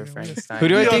monster. monster. Frankenstein. Who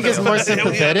do I We all think is know. more Yeah, we all know.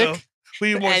 sympathetic? Who are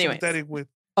you more Anyways. sympathetic with?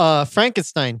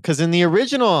 Frankenstein, because in the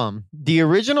original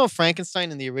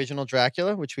Frankenstein and the original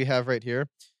Dracula, which we have right here,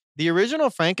 the original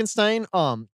Frankenstein,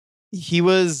 he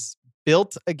was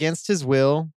built against his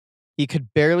will. He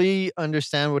could barely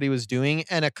understand what he was doing,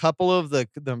 and a couple of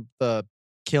the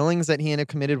killings that he ended up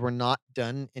committed were not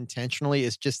done intentionally.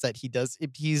 It's just that he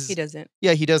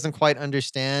doesn't quite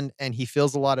understand, and he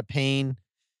feels a lot of pain.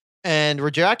 And where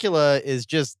Dracula is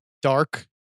just dark,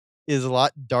 is a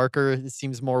lot darker. It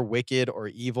seems more wicked or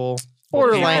evil,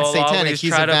 borderline People satanic. always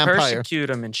He's try a to vampire. persecute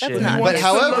him and shit. not But What's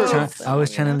however- the love? I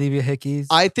was trying to leave you hickeys.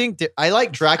 I think I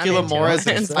like Dracula into more it.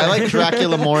 as I like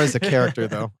Dracula more as a character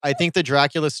though. I think the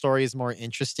Dracula story is more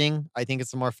interesting. I think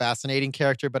it's a more fascinating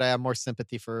character, but I have more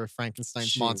sympathy for Frankenstein's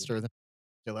Shoot. monster than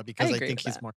Dracula because I agree think with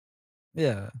he's that. more.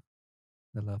 yeah.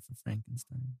 The love for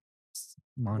Frankenstein.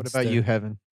 What about you,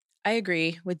 Heaven? I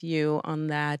agree with you on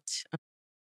that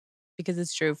because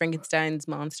it's true. Frankenstein's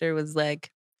monster was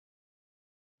like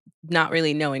not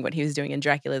really knowing what he was doing, and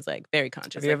Dracula's like very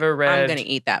conscious. Have you like, ever read? I'm gonna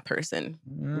eat that person.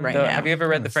 Right the- now. Have you ever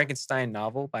read the Yes. Frankenstein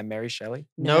novel by Mary Shelley?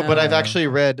 No, but I've No. actually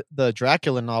read the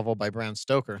Dracula novel by Bram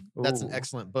Stoker. That's an Ooh.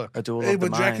 excellent book. A Duel Hey, of the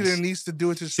but Dracula Minds. needs to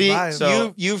do it to See, survive.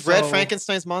 So- you've read so-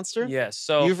 Frankenstein's monster. Yes.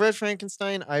 So You've read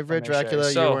Frankenstein. I've read Mary Shelley.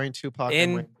 Dracula. So, You're wearing Tupac. I'm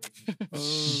in- wearing-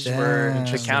 were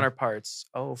the Damn. counterparts.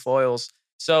 Oh, foils.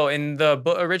 So in the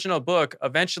original book,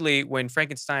 eventually when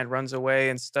Frankenstein runs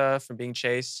away and stuff from being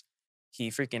chased, he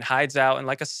freaking hides out in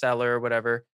like a cellar or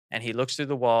whatever, and he looks through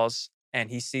the walls and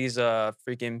he sees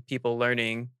freaking people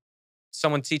learning,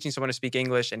 someone teaching someone to speak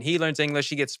English, and he learns English,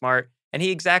 he gets smart, and he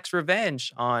exacts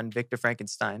revenge on Victor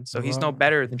Frankenstein. So he's no Wow.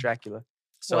 better than Dracula.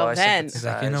 So Well, I then- He's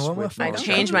like, you know what, sympathize with my I Well, both.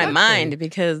 changed that's my okay. mind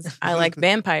because I like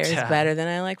vampires Yeah. better than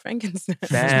I like Frankenstein.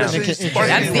 Damn. Especially That's sparkly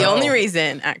That's the ones. only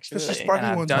reason, Especially actually. sparkly And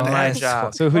I've ones. done man. my Miss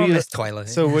job. So who do you? Miss Twilight.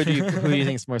 So who do you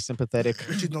think is more sympathetic?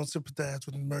 But you don't sympathize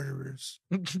with murderers.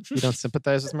 You don't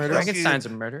sympathize with murderers? Frankenstein's a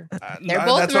murder. They're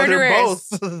both that's why murderers.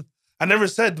 They're both. I never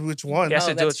said which one. He has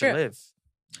to do it that's to true. live.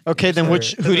 Okay, then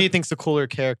Sure. who do you think's the cooler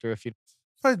character? If you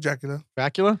Probably Dracula.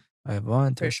 Dracula, I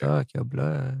want to For sure. suck your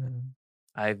blood.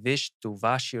 I wish to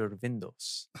wash your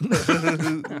windows.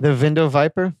 the Vindo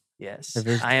Viper. Yes, Have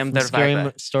you- I am from their Scary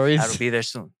viper. Stories. I will be there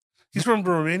soon. He's from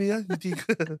Romania. You think?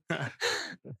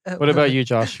 What about you,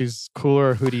 Josh? Who's cooler?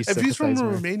 Or who do you If he's from sympathize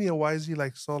with? Romania, why is he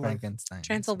like so like? Frankenstein.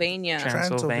 Transylvania.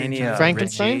 Transylvania.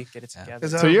 Frankenstein? Richie, get it Yeah. together.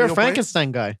 Is that So you're a real place?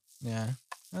 Frankenstein guy. Yeah.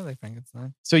 I like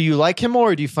Frankenstein. So you like him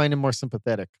more, or do you find him more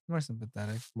sympathetic? More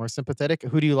sympathetic. More sympathetic.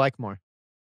 Who do you like more?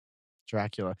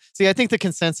 Dracula. See, I think the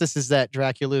consensus is that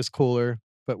Dracula is cooler,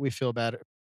 but we feel bad.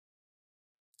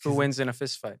 Who wins in a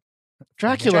fist fight?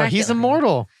 Dracula, he's Dracula.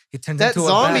 immortal. He turns That into a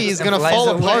zombie bat is and gonna flies fall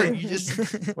away. apart. You just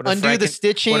What if undo the Franken-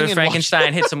 stitching. What if and watch-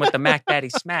 Frankenstein hits him with the Mac Daddy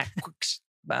smack?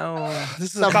 Boom.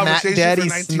 This is The a Mac conversation Daddy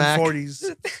for smack.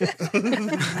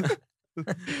 1940s.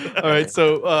 All right,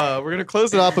 so we're gonna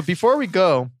close it off, but before we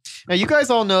go, now you guys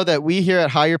all know that we here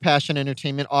at Higher Passion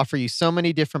Entertainment offer you so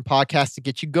many different podcasts to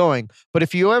get you going. But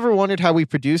if you ever wondered how we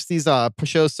produce these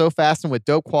shows so fast and with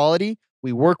dope quality,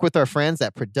 we work with our friends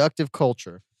at Productive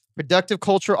Culture. Productive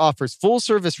Culture offers full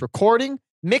service recording,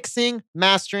 mixing,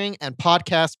 mastering, and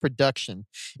podcast production.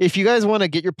 If you guys want to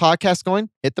get your podcast going,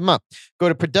 hit them up. Go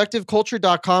to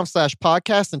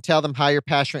productiveculture.com/podcast and tell them Higher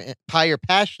Passion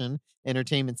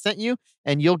Entertainment sent you,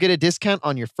 and you'll get a discount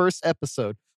on your first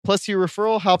episode. Plus, your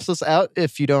referral helps us out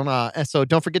if you don't. So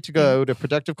don't forget to go to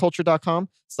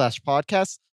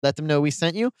productiveculture.com/podcast. Let them know we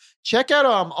sent you. Check out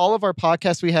all of our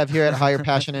podcasts we have here at Higher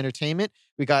Passion Entertainment.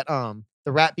 We got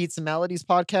the Rap Beats and Melodies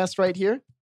podcast right here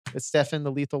with Stefan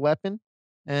the Lethal Weapon.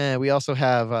 And we also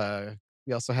have the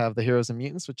Heroes and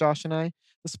Mutants with Josh and I,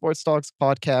 the Sports Dogs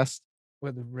podcast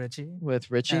with Richie and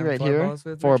right here,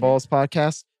 Four Balls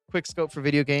podcast, Quick Scope for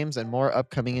video games, and more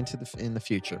upcoming in the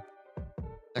future.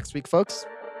 Next week, folks.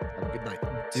 Have a good night.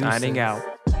 Signing out.